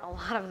on, where a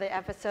lot of the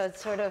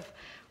episodes sort of,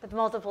 with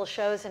multiple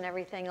shows and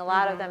everything, a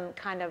lot of them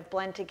kind of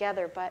blend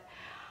together, but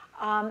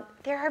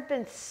there have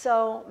been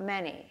so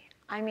many.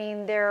 I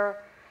mean, the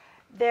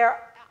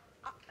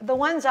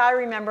ones I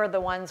remember are the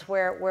ones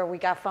where we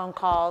got phone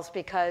calls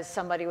because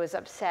somebody was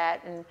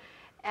upset.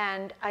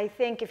 And I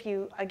think if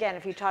you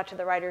talk to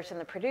the writers and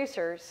the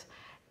producers,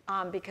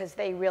 because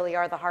they really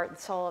are the heart and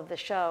soul of the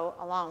show,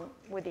 along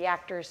with the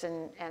actors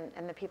and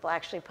the people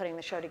actually putting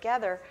the show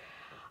together,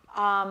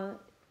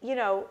 you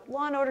know,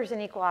 Law and Order is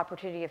an equal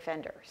opportunity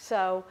offender.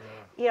 So,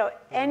 you know,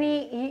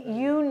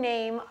 you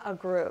name a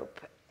group,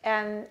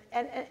 and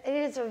it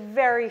is a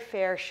very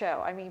fair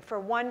show. I mean, for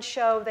one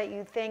show that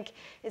you think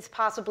is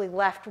possibly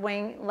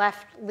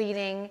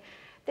left-leaning,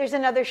 there's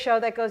another show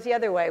that goes the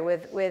other way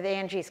with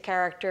Angie's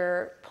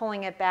character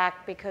pulling it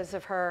back because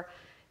of her,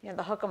 you know,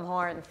 the hook'em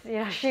horns. You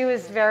know, she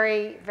was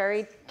very,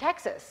 very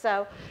Texas.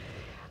 So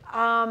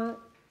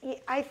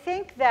I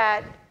think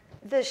that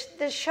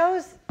the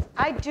shows,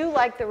 I do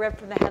like the rip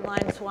from the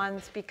headlines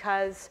ones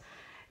because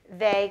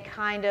they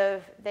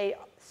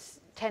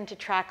tend to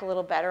track a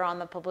little better on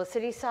the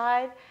publicity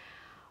side.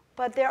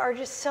 But there are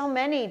just so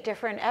many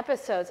different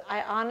episodes.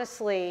 I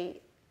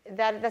honestly,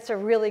 that's a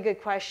really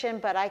good question,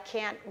 but I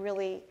can't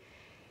really,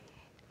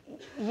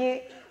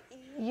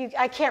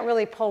 I can't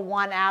really pull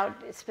one out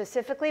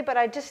specifically, but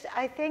I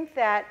think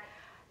that,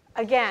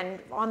 again,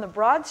 on the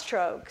broad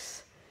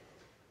strokes,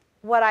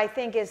 what I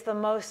think is the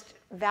most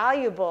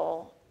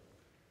valuable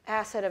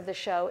asset of the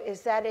show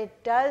is that it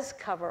does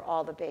cover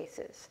all the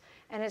bases.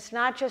 And it's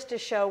not just a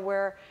show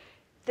where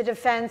the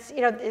defense,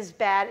 you know, is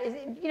bad.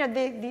 You know,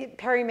 the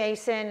Perry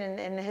Mason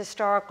and the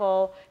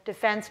historical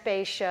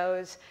defense-based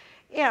shows,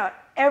 you know,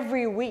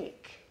 every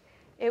week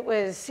it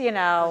was, you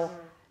know,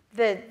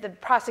 the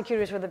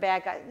prosecutors were the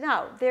bad guys.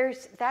 No,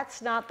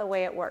 that's not the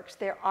way it works.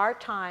 There are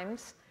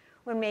times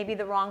when maybe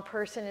the wrong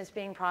person is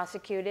being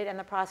prosecuted, and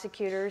the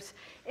prosecutors,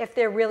 if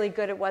they're really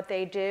good at what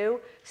they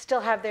do,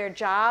 still have their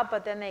job,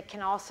 but then they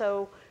can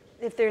also,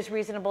 if there's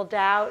reasonable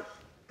doubt,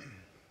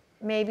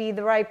 maybe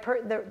the right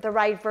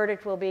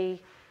verdict will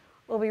be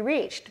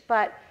reached.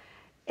 But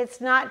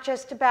it's not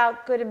just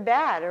about good and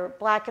bad or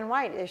black and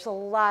white. There's a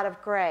lot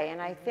of gray,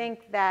 and I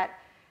think that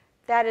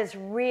is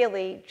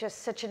really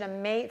just such an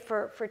amazing,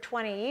 for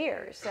 20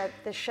 years, that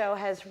the show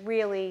has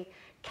really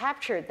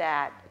captured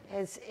that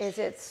is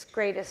its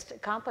greatest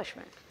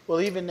accomplishment.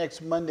 Well, even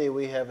next Monday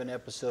we have an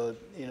episode,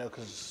 you know,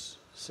 because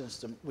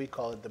since we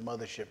call it the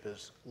mothership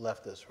has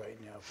left us right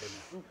now,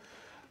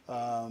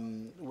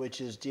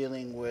 which is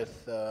dealing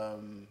with the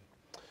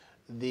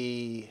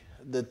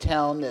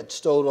town that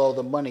stole all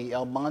the money,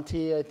 El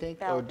Monte, I think,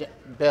 Bell. or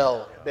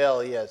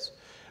Bell, yes.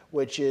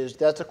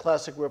 That's a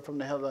classic rip from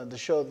the headline.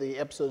 The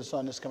episode that's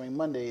on this coming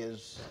Monday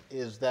is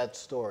that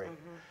story,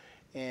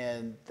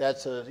 and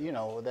that's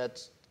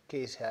that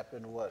case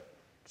happened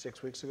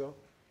 6 weeks ago,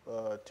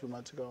 2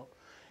 months ago,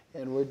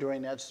 and we're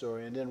doing that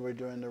story, and then we're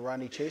doing the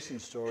Ronnie Chasen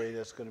story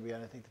that's going to be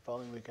on, I think, the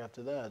following week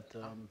after that.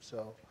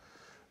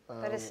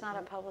 But it's not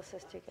a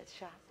publicist who gets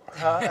shot.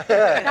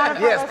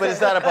 Yes, but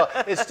it's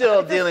not it's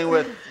still dealing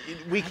with.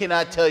 We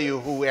cannot tell you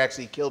who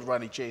actually killed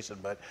Ronnie Chasen,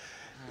 but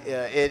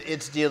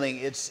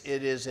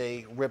it is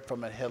a rip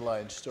from a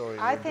headline story.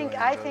 I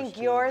think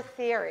your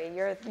theory,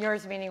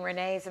 yours meaning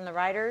Renee's and the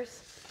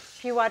writers,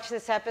 if you watch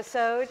this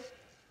episode,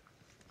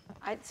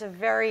 it's a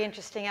very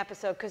interesting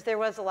episode because there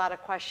was a lot of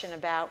question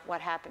about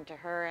what happened to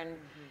her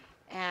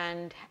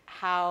and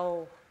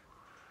how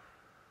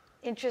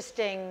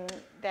interesting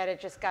that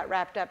it just got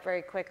wrapped up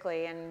very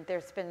quickly, and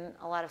there's been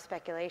a lot of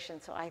speculation.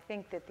 So I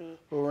think that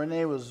Well,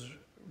 Renee was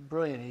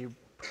brilliant.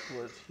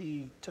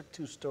 He took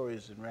two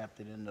stories and wrapped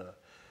it into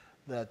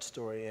that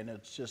story, and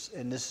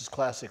this is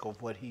classic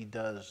of what he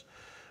does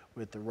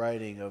with the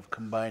writing of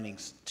combining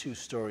two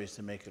stories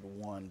to make it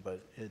one.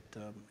 But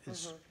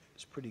it's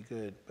pretty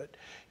good. But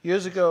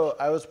years ago,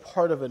 I was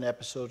part of an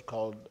episode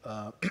called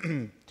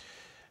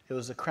it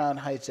was the Crown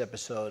Heights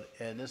episode,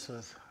 and this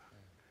was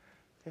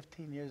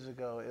 15 years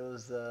ago. It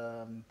was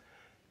a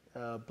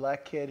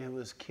black kid who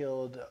was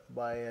killed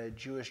by a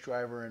Jewish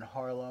driver in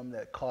Harlem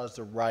that caused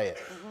a riot.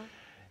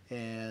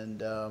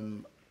 And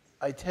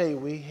I tell you,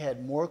 we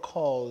had more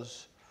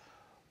calls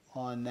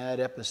on that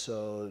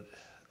episode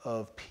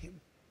of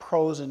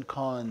pros and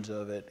cons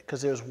of it,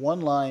 because there's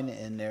one line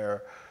in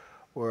there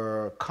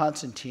where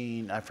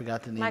Constantine, I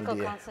forgot the name of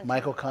the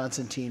Michael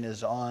Constantine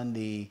is on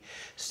the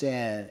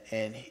stand,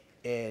 and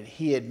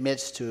he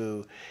admits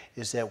to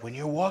is that when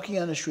you're walking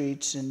on the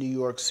streets in New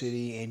York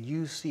City and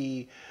you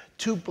see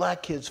two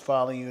black kids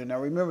following you.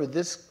 Now remember,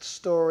 this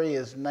story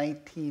is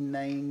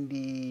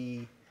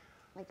 1990.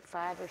 Like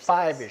 5 or 6.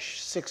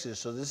 5-ish, 6-ish,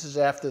 so this is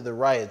after the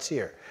riots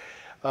here.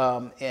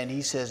 And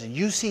he says, and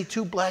you see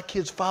two black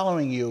kids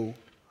following you,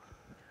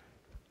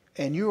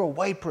 and you're a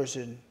white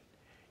person,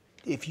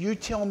 if you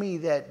tell me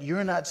that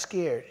you're not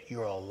scared,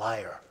 you're a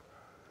liar.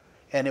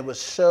 And it was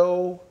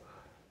so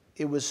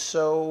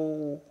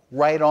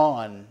right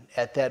on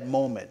at that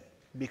moment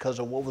because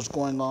of what was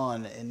going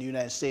on in the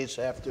United States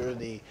after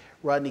the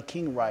Rodney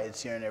King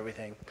riots here and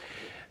everything,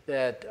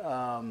 that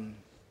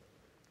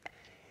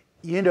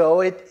you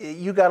know,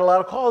 you got a lot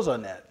of calls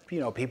on that. You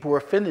know, people were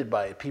offended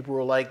by it. People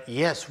were like,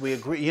 yes, we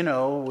agree, you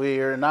know,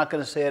 we're not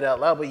going to say it out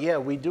loud, but yeah,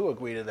 we do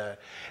agree to that.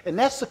 And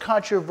that's the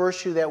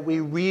controversy that we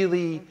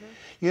really,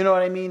 you know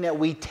what I mean, that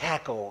we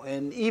tackle.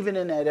 And even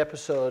in that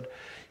episode,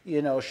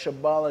 you know,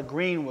 Shabala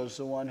Green was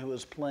the one who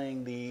was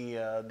playing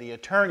the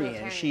attorney,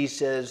 and she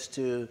says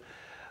to,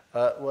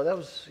 well, that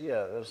was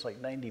like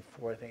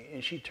 94, I think,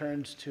 and she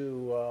turns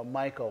to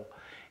Michael,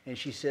 and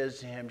she says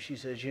to him, she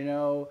says, you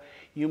know,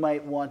 you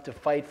might want to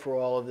fight for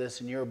all of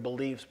this and your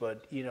beliefs,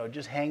 but, you know,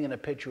 just hanging a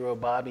picture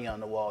of Bobby on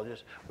the wall,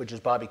 which is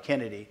Bobby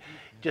Kennedy,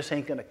 just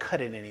ain't going to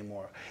cut it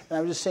anymore. And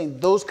I'm just saying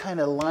those kind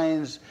of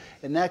lines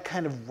and that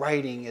kind of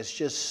writing is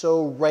just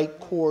so right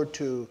core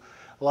to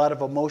a lot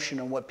of emotion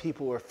and what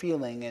people are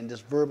feeling, and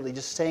just verbally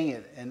just saying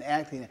it and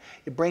acting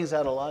it brings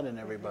out a lot in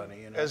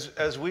everybody. You know?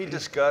 As we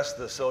discuss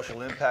the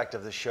social impact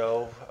of the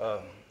show,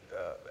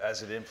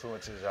 as it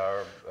influences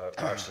our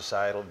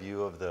societal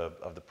view of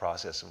the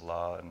process of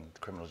law and the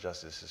criminal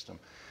justice system,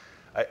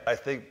 I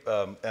think,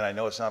 and I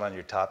know it's not on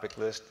your topic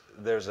list,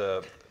 there's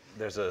a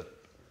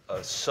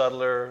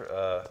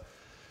subtler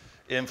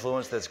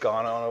influence that's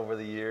gone on over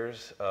the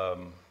years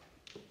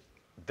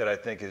that I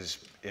think has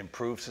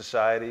improved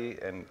society,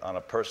 and on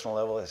a personal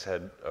level has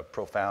had a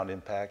profound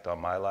impact on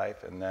my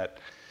life, and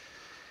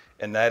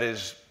that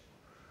is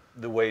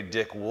the way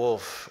Dick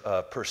Wolf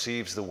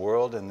perceives the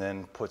world and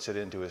then puts it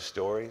into his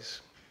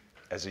stories.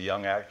 As a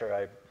young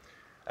actor,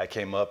 I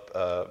came up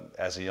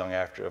as a young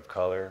actor of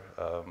color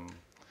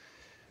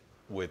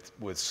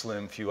with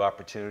slim few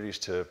opportunities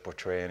to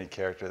portray any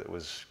character that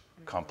was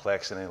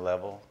complex at any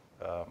level,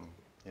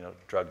 you know,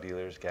 drug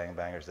dealers,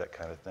 gangbangers, that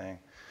kind of thing.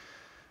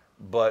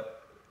 But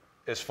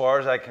as far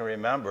as I can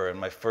remember, and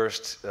my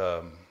first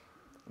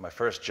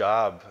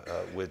job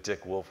with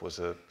Dick Wolf was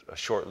a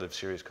short-lived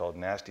series called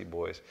Nasty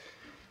Boys.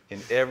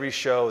 In every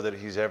show that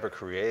he's ever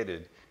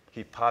created,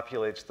 he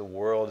populates the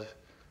world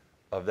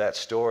of that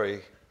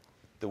story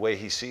the way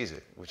he sees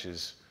it, which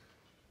is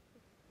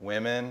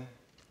women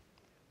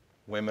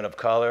of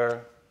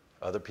color,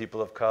 other people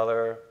of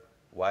color,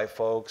 white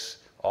folks,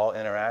 all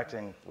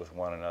interacting with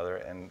one another.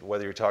 And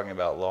whether you're talking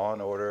about Law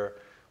and Order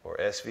or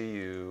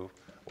SVU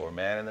or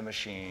Man in the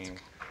Machine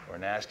or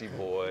Nasty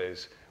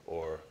Boys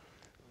or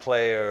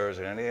Players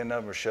or any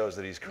number of shows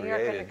that he's created.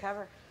 New York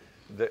Undercover.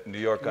 New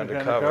York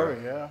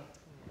Undercover. Yeah.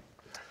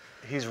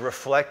 He's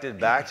reflected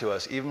back to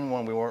us, even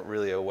when we weren't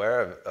really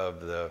aware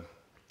of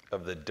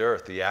the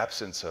dearth, the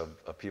absence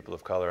of people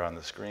of color on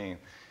the screen.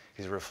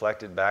 He's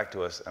reflected back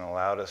to us and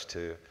allowed us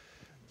to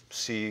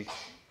see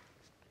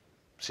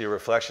a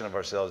reflection of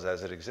ourselves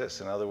as it exists.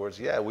 In other words,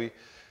 yeah,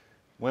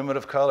 women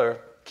of color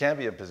can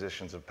be in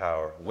positions of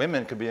power.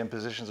 Women could be in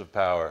positions of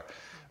power.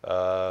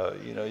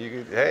 You know,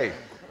 hey,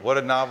 what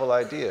a novel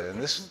idea.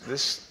 And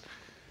this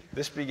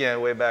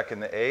began way back in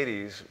the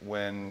 80s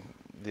when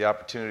the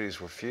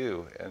opportunities were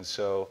few. And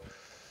so,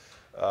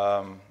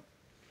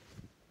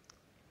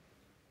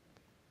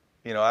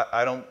 you know,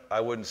 I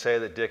wouldn't say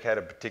that Dick had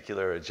a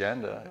particular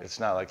agenda. It's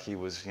not like he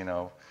was,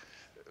 a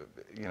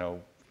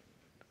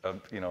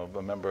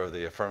member of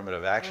the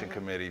Affirmative Action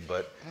Committee,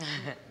 but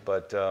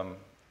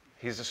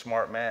he's a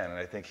smart man, and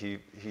I think he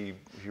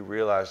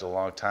realized a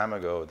long time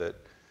ago that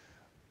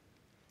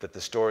the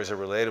stories are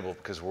relatable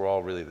because we're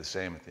all really the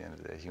same at the end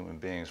of the day, human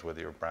beings, whether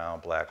you're brown,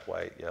 black,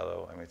 white,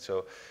 yellow. I mean,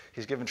 so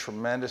he's given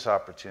tremendous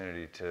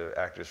opportunity to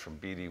actors from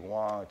B.D.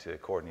 Wong to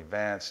Courtney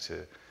Vance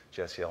to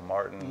Jesse L.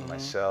 Martin,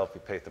 myself,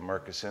 Ipatha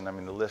Murkison. I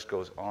mean, the list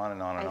goes on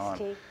and on and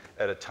on.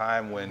 At a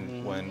time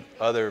when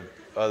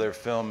other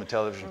film and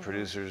television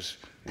producers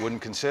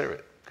wouldn't consider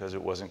it because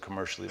it wasn't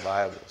commercially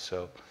viable.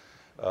 So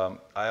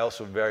I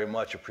also very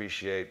much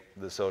appreciate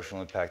the social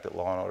impact that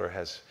Law and Order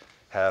has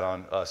had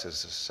on us as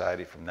a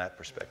society from that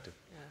perspective.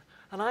 Yeah.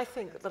 And I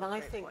think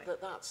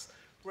that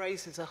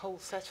raises a whole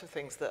set of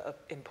things that are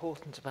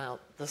important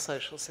about the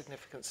social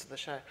significance of the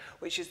show,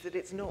 which is that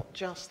it's not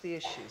just the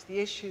issues. The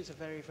issues are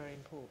very, very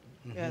important.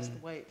 Yes,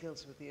 the way it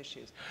deals with the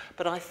issues.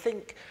 But I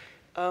think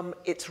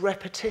its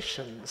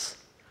repetitions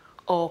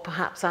are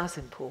perhaps as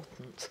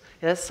important.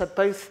 Yes, so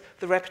both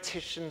the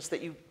repetitions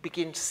that you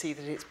begin to see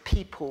that it's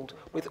peopled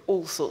with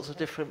all sorts of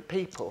different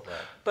people,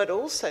 but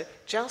also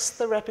just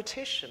the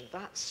repetition,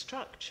 that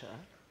structure,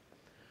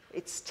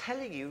 it's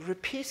telling you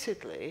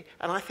repeatedly,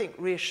 and I think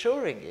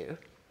reassuring you,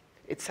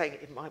 it's saying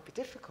it might be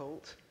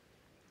difficult,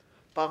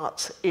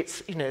 but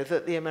it's,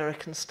 that the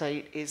American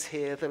state is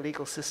here, the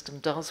legal system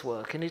does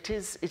work, and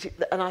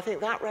and I think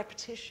that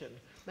repetition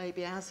may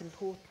be as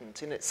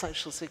important in its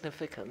social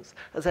significance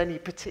as any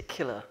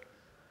particular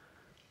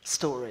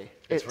story.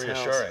 It's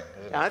reassuring,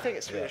 isn't it? I think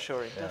it's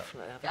reassuring,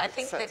 definitely. I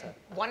think that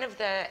one of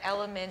the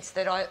elements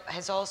that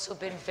has also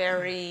been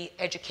very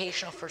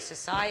educational for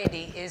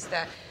society is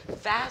the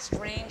vast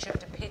range of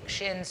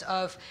depictions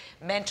of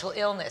mental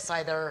illness,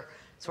 either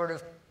sort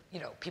of,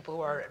 people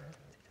who are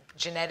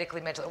genetically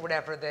mental, or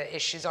whatever the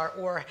issues are,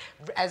 or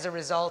as a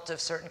result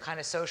of certain kind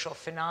of social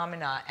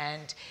phenomena.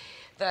 And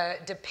the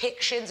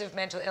depictions of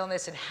mental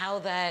illness and how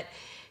that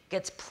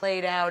gets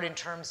played out in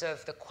terms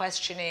of the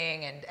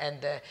questioning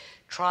and the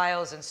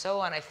trials and so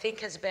on, I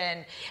think has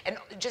been, and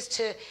just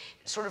to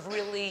sort of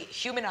really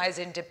humanize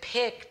and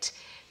depict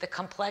the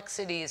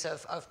complexities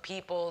of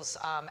people's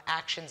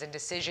actions and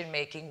decision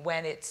making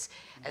when it's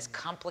as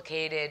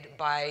complicated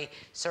by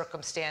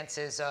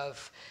circumstances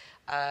of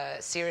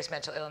serious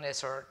mental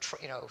illness or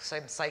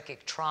some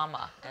psychic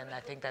trauma, and I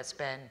think that's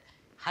been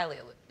highly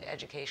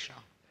educational.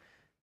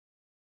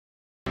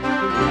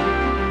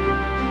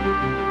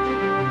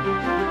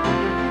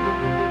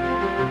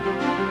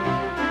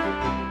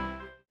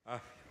 I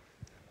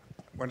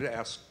wanted to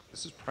ask,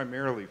 this is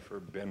primarily for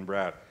Ben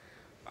Bratt.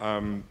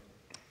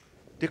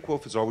 Dick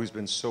Wolf has always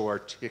been so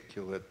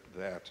articulate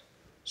that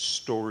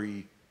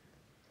story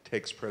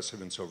takes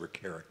precedence over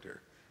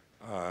character,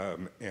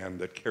 and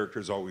that character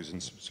is always in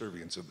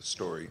subservience of the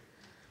story.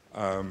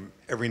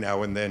 Every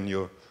now and then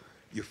you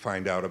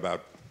find out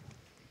about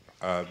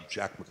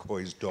Jack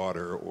McCoy's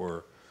daughter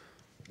or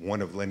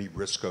one of Lenny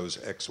Briscoe's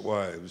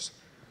ex-wives,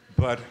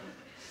 but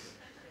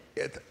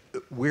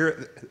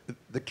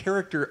the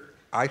character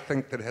I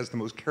think that has the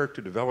most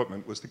character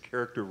development was the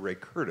character of Ray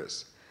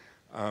Curtis,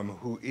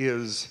 who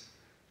is,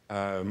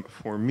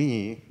 for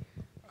me,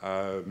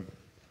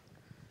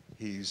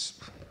 he's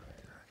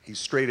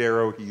straight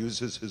arrow. He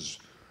uses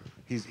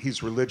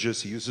he's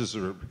religious. He uses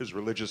his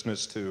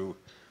religiousness to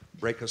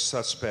break a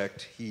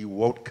suspect. He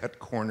won't cut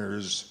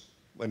corners.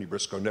 Lenny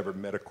Briscoe never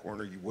met a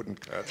corner you wouldn't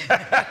cut.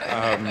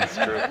 That's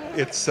true.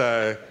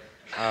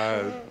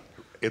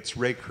 It's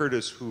Ray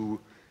Curtis who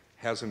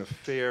has an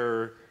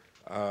affair,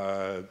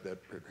 that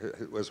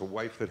has a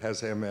wife that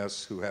has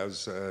MS, who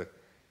has.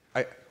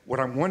 What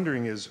I'm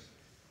wondering is,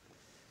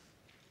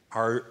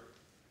 the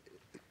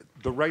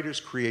writers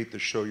create the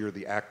show, you're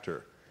the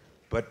actor,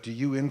 but did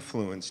you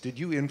influence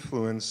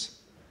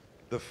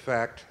the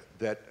fact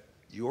that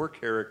your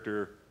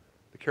character,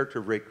 the character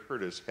of Ray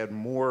Curtis, had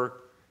more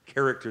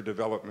character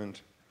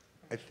development,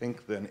 I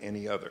think, than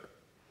any other?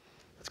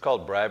 It's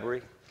called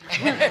bribery.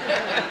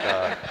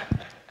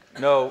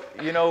 No,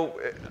 you know,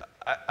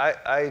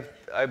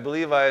 I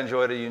believe I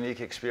enjoyed a unique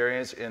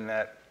experience in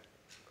that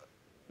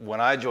when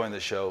I joined the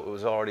show, it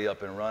was already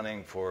up and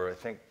running for, I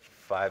think,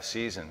 5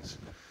 seasons.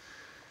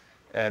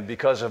 And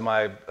because of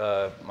my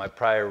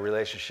prior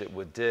relationship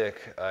with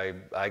Dick,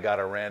 I got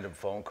a random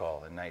phone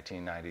call in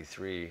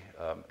 1993.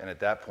 And at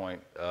that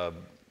point,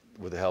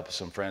 with the help of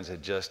some friends,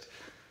 had just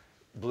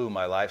blew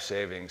my life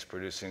savings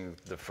producing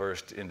the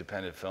first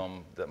independent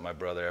film that my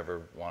brother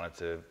ever wanted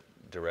to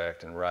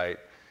direct and write.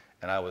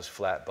 And I was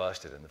flat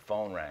busted, and the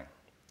phone rang.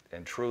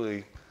 And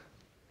truly,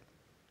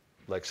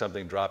 like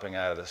something dropping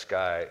out of the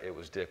sky, it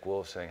was Dick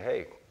Wolf saying,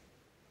 "Hey,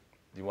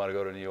 do you want to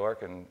go to New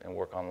York and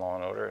work on Law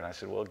and Order?" And I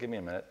said, "Well, give me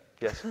a minute."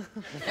 Yes.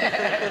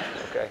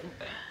 Okay.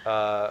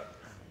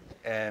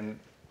 And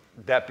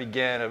that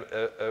began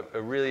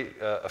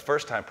a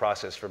first-time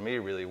process for me,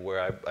 really,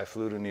 where I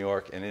flew to New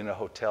York, and in a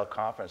hotel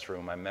conference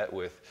room, I met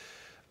with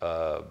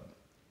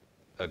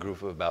a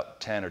group of about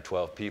 10 or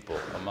 12 people,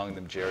 among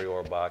them Jerry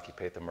Orbach,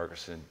 Patha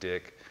Murkison,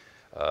 Dick,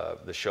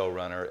 the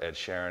showrunner, Ed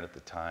Sheeran at the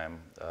time,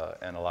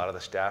 and a lot of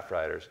the staff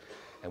writers,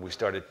 and we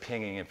started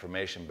pinging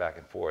information back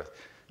and forth.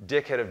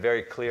 Dick had a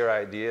very clear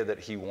idea that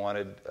he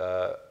wanted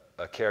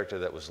a character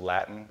that was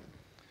Latin,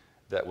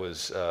 that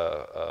was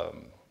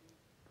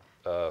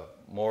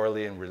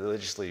morally and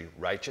religiously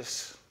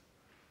righteous,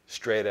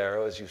 straight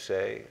arrow, as you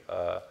say,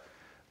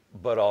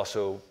 but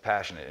also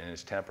passionate in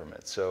his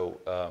temperament. So,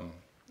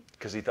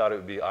 because he thought it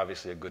would be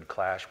obviously a good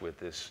clash with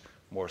this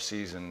more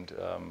seasoned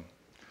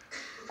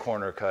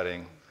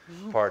corner-cutting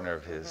partner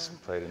of his,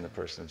 played in the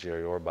person of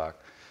Jerry Orbach.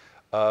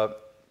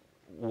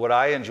 What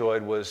I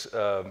enjoyed was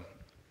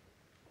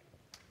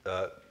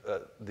the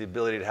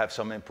ability to have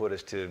some input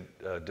as to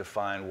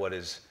define what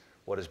his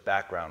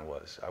background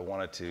was. I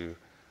wanted to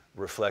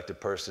reflect a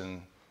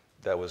person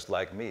that was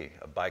like me,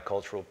 a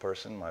bicultural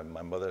person.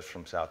 My mother's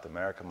from South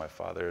America. My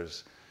father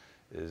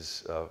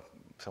is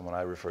someone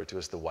I refer to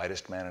as the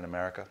whitest man in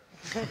America.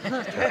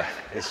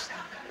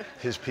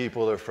 His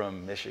people are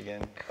from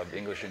Michigan, of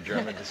English and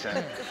German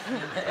descent.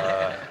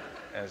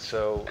 And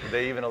so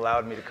they even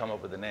allowed me to come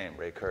up with the name,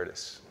 Ray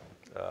Curtis.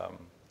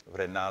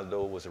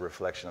 Reynaldo was a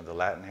reflection of the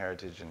Latin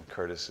heritage, and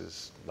Curtis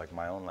is, like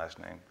my own last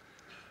name,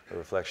 a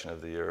reflection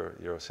of the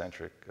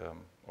Eurocentric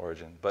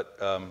origin. But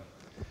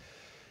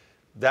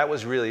that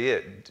was really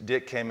it.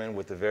 Dick came in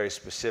with a very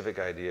specific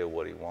idea of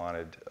what he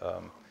wanted.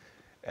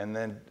 And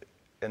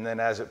then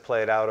as it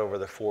played out over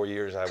the 4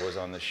 years I was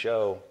on the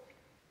show,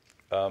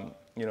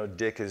 you know,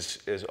 Dick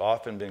has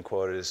often been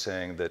quoted as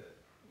saying that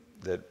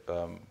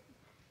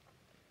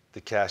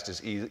the cast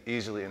is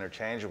easily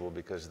interchangeable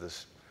because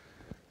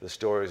the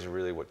stories are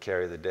really what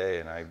carry the day,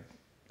 and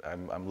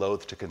I'm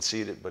loath to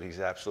concede it, but he's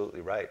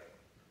absolutely right.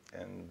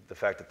 And the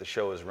fact that the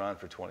show has run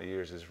for 20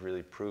 years is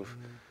really proof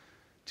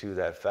to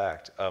that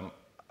fact.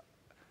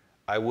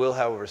 I will,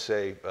 however,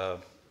 say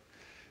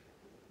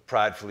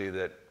pridefully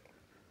that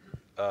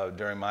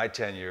during my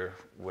tenure,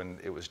 when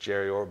it was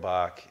Jerry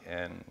Orbach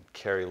and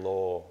Carrie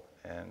Lowell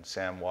and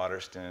Sam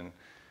Waterston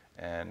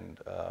and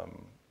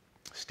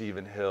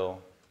Stephen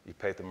Hill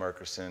Upatha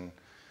Murkison.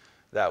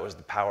 That was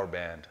the power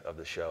band of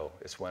the show.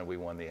 It's when we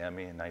won the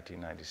Emmy in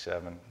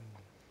 1997.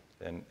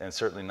 And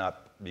certainly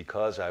not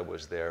because I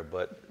was there,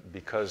 but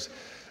because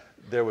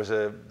there was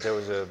an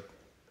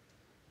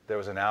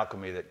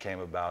alchemy that came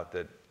about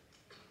that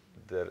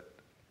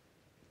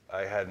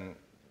I haven't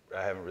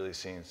really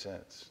seen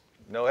since.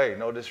 No, hey,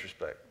 no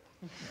disrespect.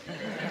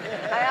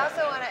 I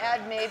also want to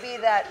add maybe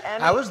that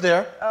Emmy. I was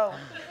there. Oh.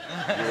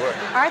 You were.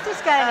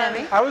 Arthur's got an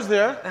Emmy. I was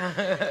there.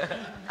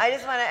 I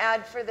just want to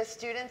add for the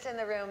students in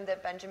the room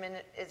that Benjamin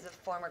is a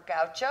former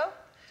gaucho.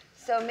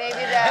 So maybe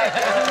that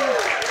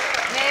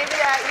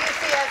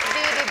UCSD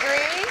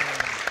degree,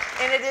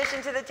 in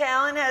addition to the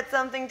talent, had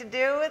something to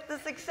do with the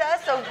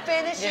success. So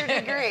finish your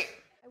degree.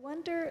 I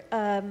wonder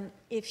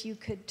if you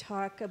could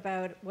talk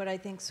about what I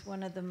think is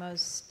one of the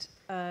most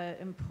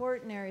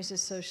important areas of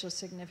social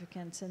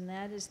significance, and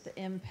that is the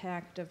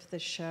impact of the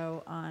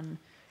show on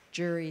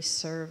jury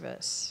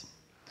service.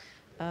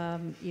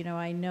 You know,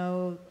 I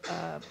know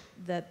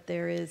that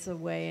there is a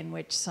way in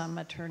which some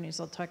attorneys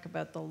will talk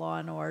about the law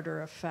and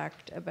order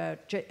effect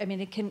about, I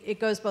mean, it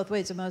goes both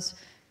ways. It most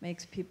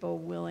makes people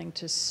willing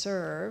to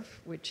serve,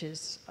 which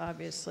is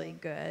obviously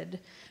good,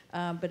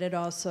 but it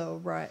also,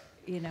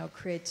 you know,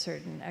 creates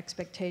certain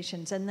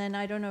expectations. And then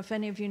I don't know if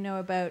any of you know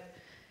about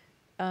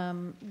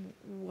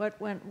what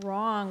went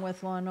wrong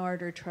with Law and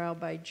Order trial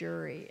by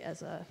jury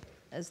as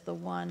the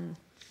one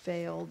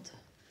failed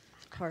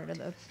part of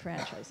the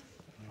franchise.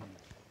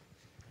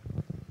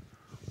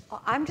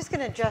 Well, I'm just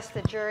going to address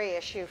the jury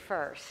issue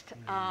first.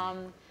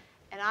 And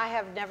I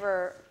have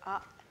never,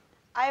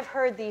 I've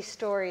heard these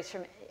stories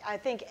from, I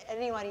think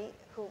anybody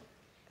who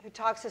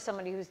talks to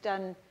somebody who's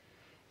done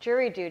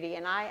jury duty,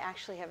 and I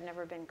actually have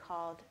never been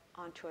called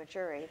onto a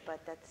jury,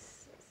 but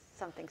that's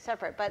something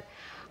separate. But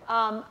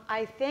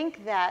I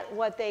think that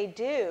what they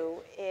do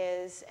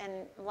is,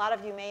 and a lot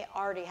of you may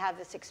already have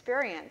this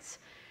experience,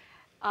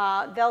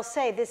 they'll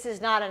say this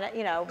is not an,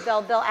 you know,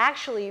 they'll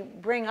actually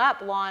bring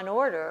up Law and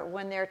Order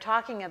when they're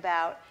talking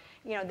about,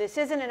 you know, this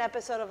isn't an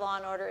episode of Law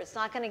and Order, it's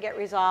not going to get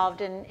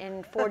resolved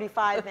in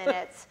 45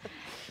 minutes.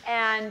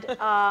 And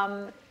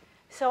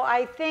so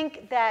I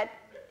think that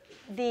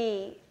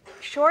the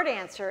short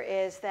answer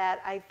is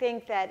that I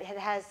think that it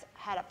has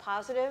had a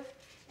positive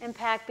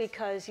impact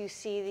because you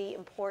see the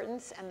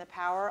importance and the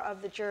power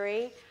of the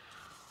jury,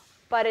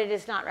 but it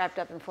is not wrapped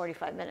up in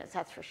 45 minutes,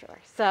 that's for sure.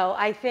 So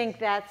I think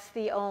that's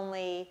the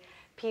only,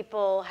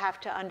 people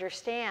have to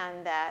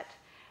understand that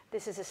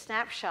this is a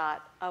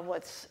snapshot of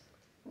what's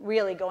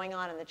really going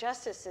on in the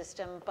justice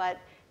system, but,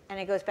 and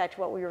it goes back to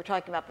what we were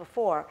talking about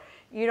before,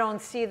 you don't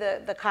see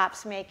the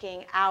cops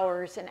making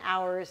hours and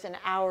hours and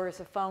hours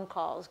of phone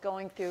calls,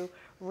 going through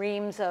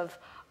reams of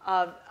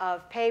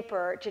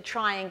paper to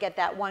try and get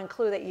that one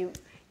clue that you,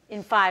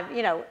 in five,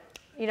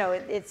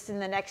 it's in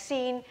the next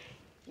scene.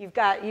 You've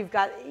got,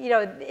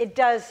 it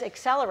does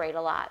accelerate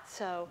a lot.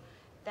 So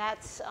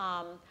that's,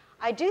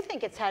 I do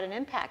think it's had an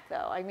impact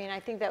though. I mean, I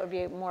think that would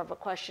be more of a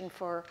question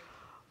for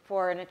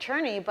an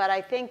attorney, but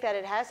I think that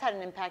it has had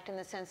an impact in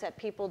the sense that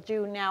people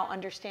do now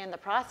understand the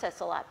process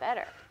a lot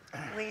better.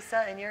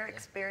 Lisa, in your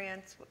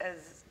experience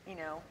as, you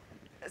know,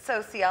 a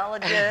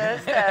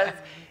sociologist, as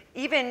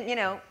even, you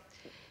know,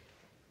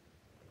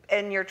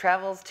 in your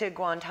travels to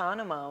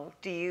Guantanamo,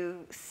 do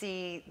you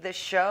see the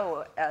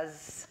show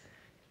as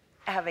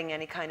having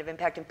any kind of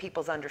impact in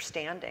people's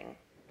understanding?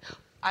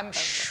 I'm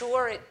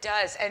sure it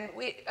does. And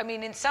I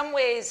mean, in some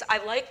ways,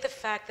 I like the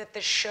fact that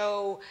the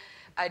show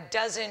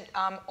doesn't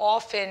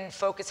often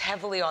focus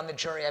heavily on the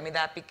jury. I mean,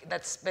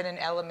 that's been an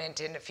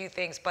element in a few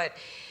things, but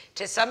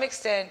to some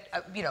extent,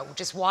 you know,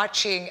 just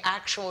watching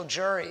actual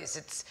juries,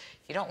 it's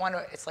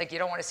like you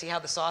don't want to see how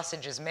the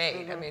sausage is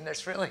made. I mean,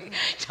 there's really,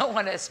 you don't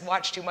want to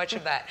watch too much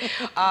of that.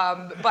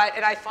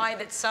 And I find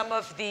that some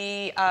of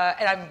the, and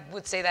I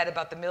would say that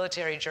about the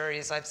military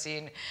juries I've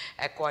seen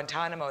at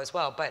Guantanamo as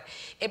well, but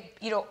it,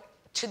 you know,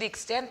 to the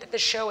extent that the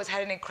show has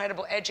had an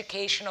incredible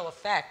educational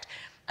effect,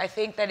 I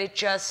think that it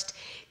just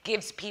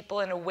gives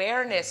people an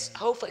awareness,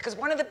 hopefully, because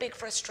one of the big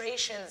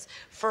frustrations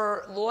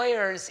for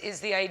lawyers is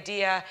the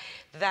idea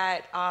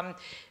that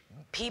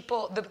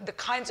people, the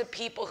kinds of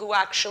people who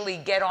actually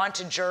get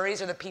onto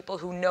juries are the people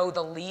who know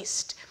the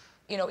least,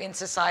 you know, in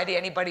society.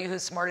 Anybody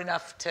who's smart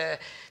enough to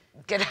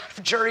get out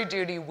of jury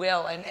duty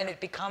will, and it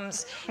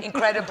becomes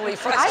incredibly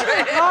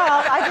frustrating.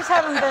 I just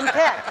haven't been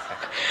picked.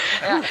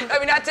 Yeah. I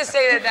mean, not to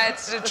say that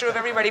that's true of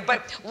everybody,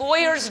 but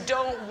lawyers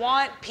don't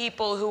want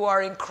people who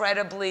are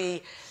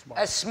incredibly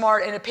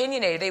smart and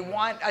opinionated. They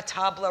want a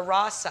tabula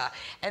rasa.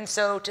 And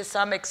so to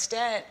some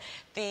extent,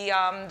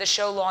 the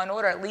show Law and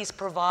Order at least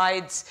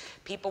provides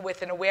people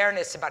with an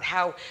awareness about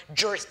how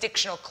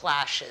jurisdictional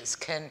clashes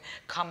can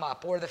come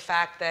up, or the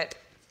fact that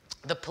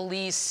the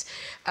police,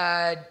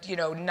 you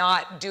know,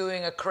 not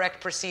doing a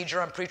correct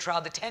procedure on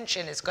pretrial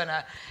detention is going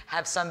to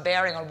have some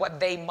bearing on what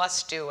they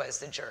must do as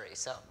the jury.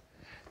 So,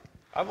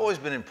 I've always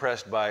been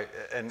impressed by,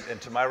 and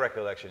to my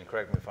recollection,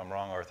 correct me if I'm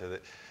wrong, Arthur,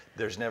 that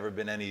there's never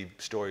been any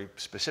story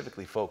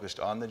specifically focused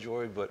on the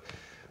jury, but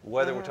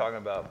whether we're talking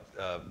about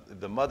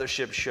the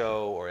Mothership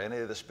show or any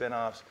of the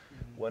spin-offs,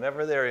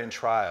 whenever they're in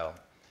trial,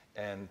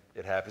 and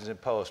it happens in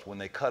post, when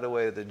they cut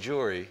away to the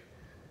jury,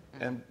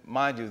 and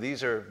mind you,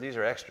 these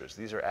are extras,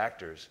 these are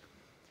actors.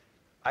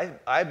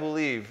 I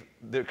believe,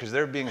 because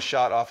they're being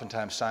shot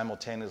oftentimes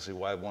simultaneously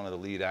while one of the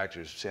lead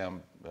actors,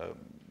 Sam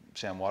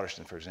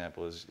Waterston, for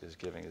example, is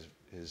giving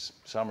his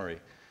summary.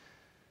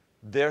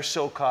 They're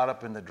so caught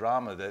up in the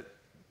drama that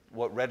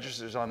what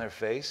registers on their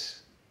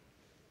face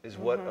is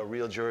what a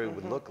real jury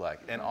would look like.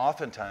 And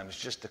oftentimes,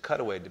 just the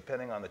cutaway,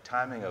 depending on the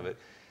timing of it,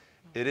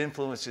 it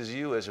influences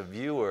you as a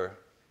viewer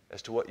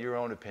as to what your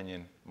own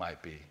opinion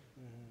might be.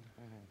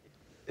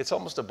 It's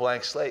almost a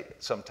blank slate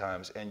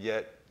sometimes, and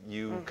yet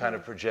you kind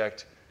of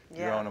project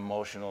your own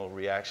emotional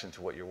reaction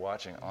to what you're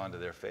watching onto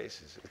their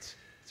faces. It's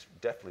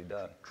definitely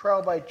done.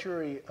 Trial by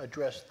jury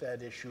addressed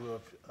that issue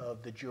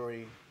of the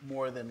jury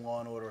more than Law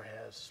and Order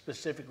has.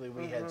 Specifically,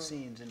 we had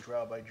scenes in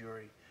Trial by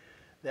Jury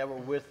that were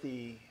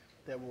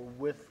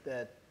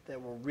that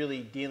were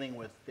really dealing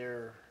with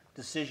their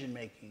decision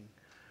making.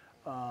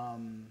 I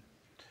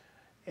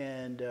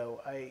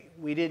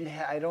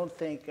don't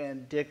think,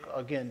 and Dick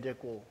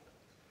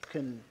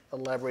can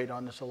elaborate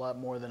on this a lot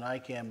more than I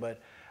can, but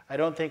I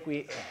don't think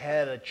we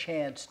had a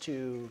chance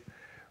to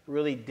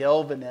really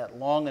delve in that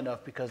long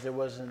enough because there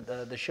wasn't,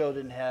 the show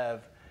didn't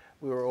have,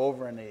 we were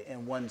over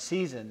in one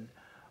season,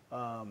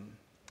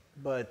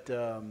 but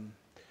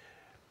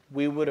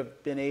we would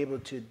have been able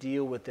to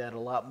deal with that a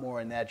lot more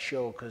in that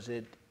show because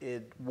it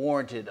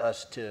warranted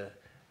us to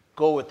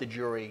go with the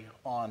jury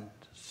on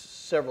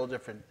several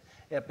different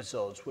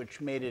episodes,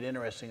 which made it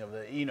interesting.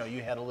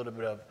 You had a little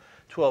bit of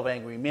 12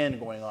 Angry Men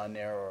going on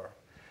there, or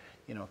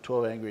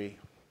 12 Angry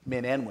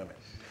Men and Women.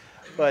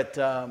 But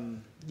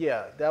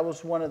yeah, that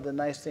was one of the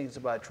nice things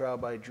about Trial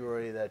by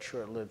Jury, that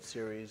short-lived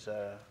series.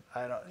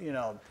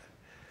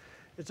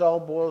 It all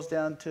boils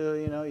down to,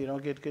 you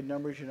don't get good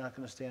numbers, you're not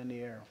going to stay on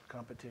the air.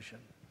 Competition.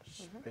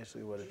 It's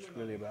basically what it's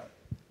really about.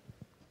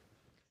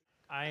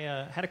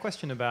 I had a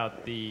question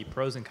about the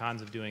pros and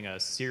cons of doing a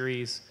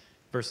series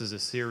versus a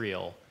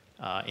serial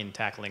in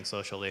tackling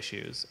social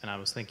issues. And I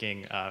was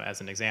thinking,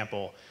 as an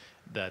example,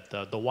 that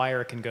The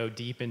Wire can go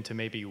deep into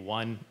maybe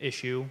one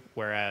issue,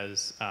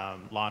 whereas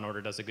Law and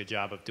Order does a good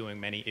job of doing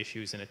many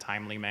issues in a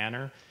timely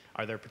manner.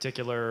 Are there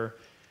particular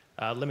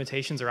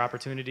limitations or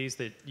opportunities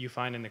that you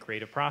find in the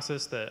creative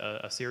process that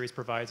a series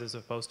provides as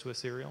opposed to a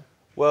serial?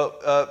 Well,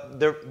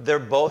 they're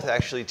both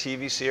actually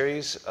TV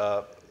series.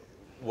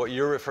 What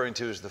you're referring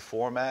to is the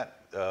format.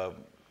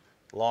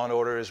 Law and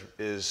Order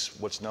is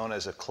what's known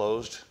as a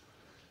closed-end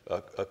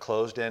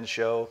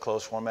show,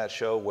 closed format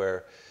show,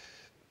 where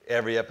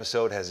every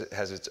episode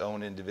has its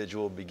own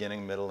individual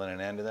beginning, middle, and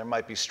an end, and there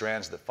might be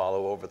strands that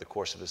follow over the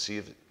course of a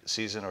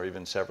season or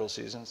even several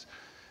seasons.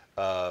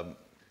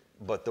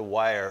 But The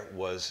Wire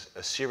was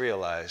a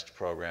serialized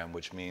program,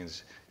 which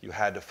means you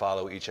had to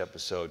follow each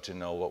episode to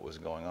know what was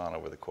going on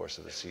over the course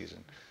of the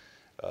season.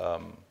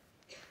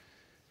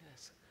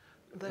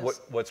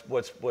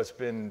 What's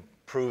been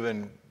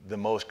proven the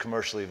most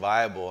commercially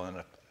viable,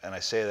 and I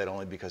say that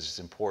only because it's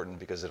important,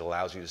 because it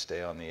allows you to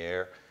stay on the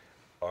air,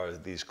 are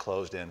these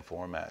closed-end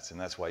formats, and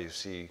that's why you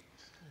see,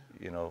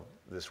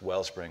 this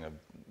wellspring of,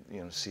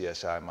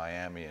 CSI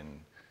Miami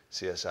and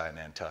CSI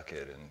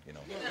Nantucket, and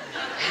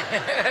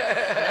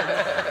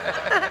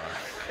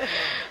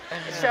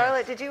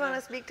Charlotte, did you want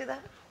to speak to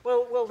that?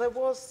 Well, there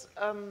was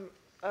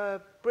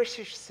a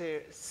British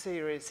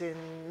series in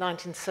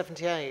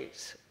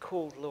 1978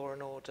 called Law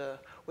and Order,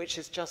 which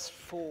is just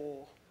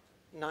 4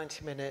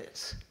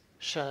 90-minute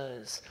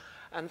shows,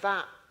 and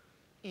that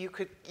you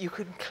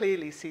could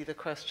clearly see the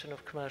question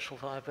of commercial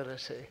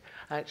viability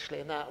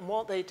actually in that. And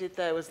what they did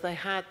there was they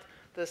had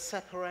the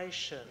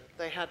separation.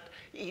 They had,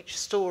 each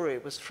story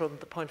was from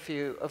the point of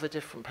view of a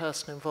different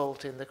person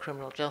involved in the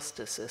criminal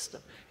justice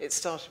system. It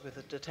started with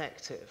a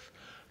detective,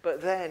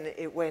 but then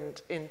it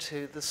went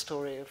into the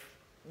story of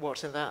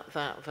what in that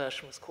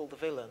version was called the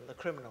villain, the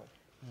criminal.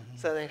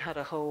 So they had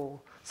a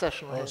whole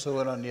session on So it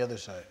went on the other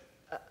side.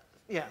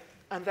 yeah,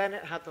 and then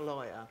it had the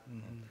lawyer.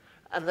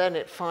 And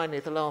then finally,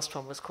 the last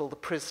one was called The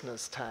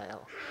Prisoner's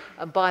Tale.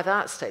 And by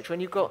that stage, when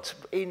you got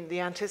in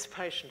the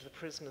anticipation of The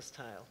Prisoner's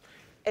Tale,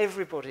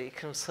 everybody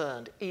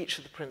concerned, each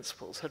of the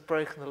principals, had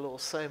broken the law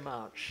so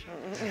much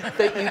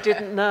that you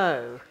didn't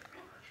know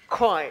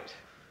quite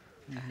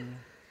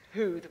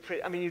who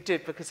you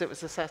did because it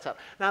was a setup.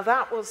 Now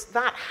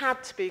that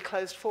had to be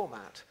closed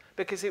format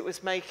because it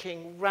was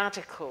making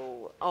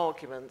radical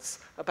arguments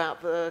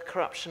about the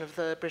corruption of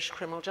the British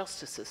criminal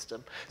justice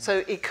system.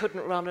 So it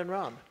couldn't run and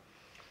run.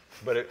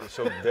 But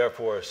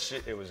therefore,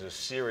 it was a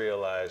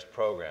serialized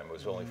program. It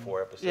was only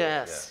 4 episodes.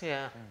 Yes,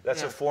 yeah.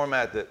 That's a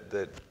format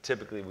that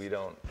typically we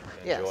don't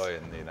enjoy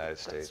in the United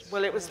States.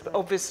 Well, it was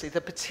obviously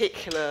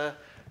the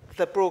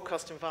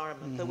broadcast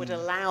environment that would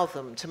allow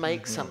them to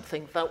make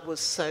something that was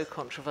so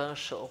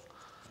controversial.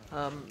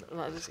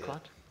 That is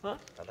quite. What?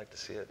 I'd like to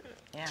see it.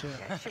 Yeah.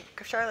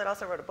 Charlotte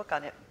also wrote a book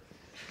on it.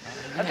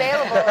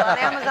 Available on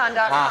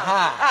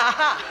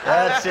Amazon.com.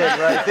 That's it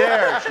right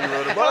there. She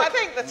wrote a book. Well, I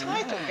think the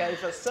title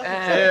gave us something.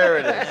 There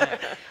it is.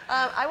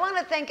 I want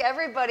to thank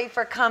everybody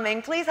for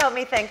coming. Please help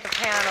me thank the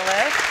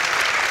panelists.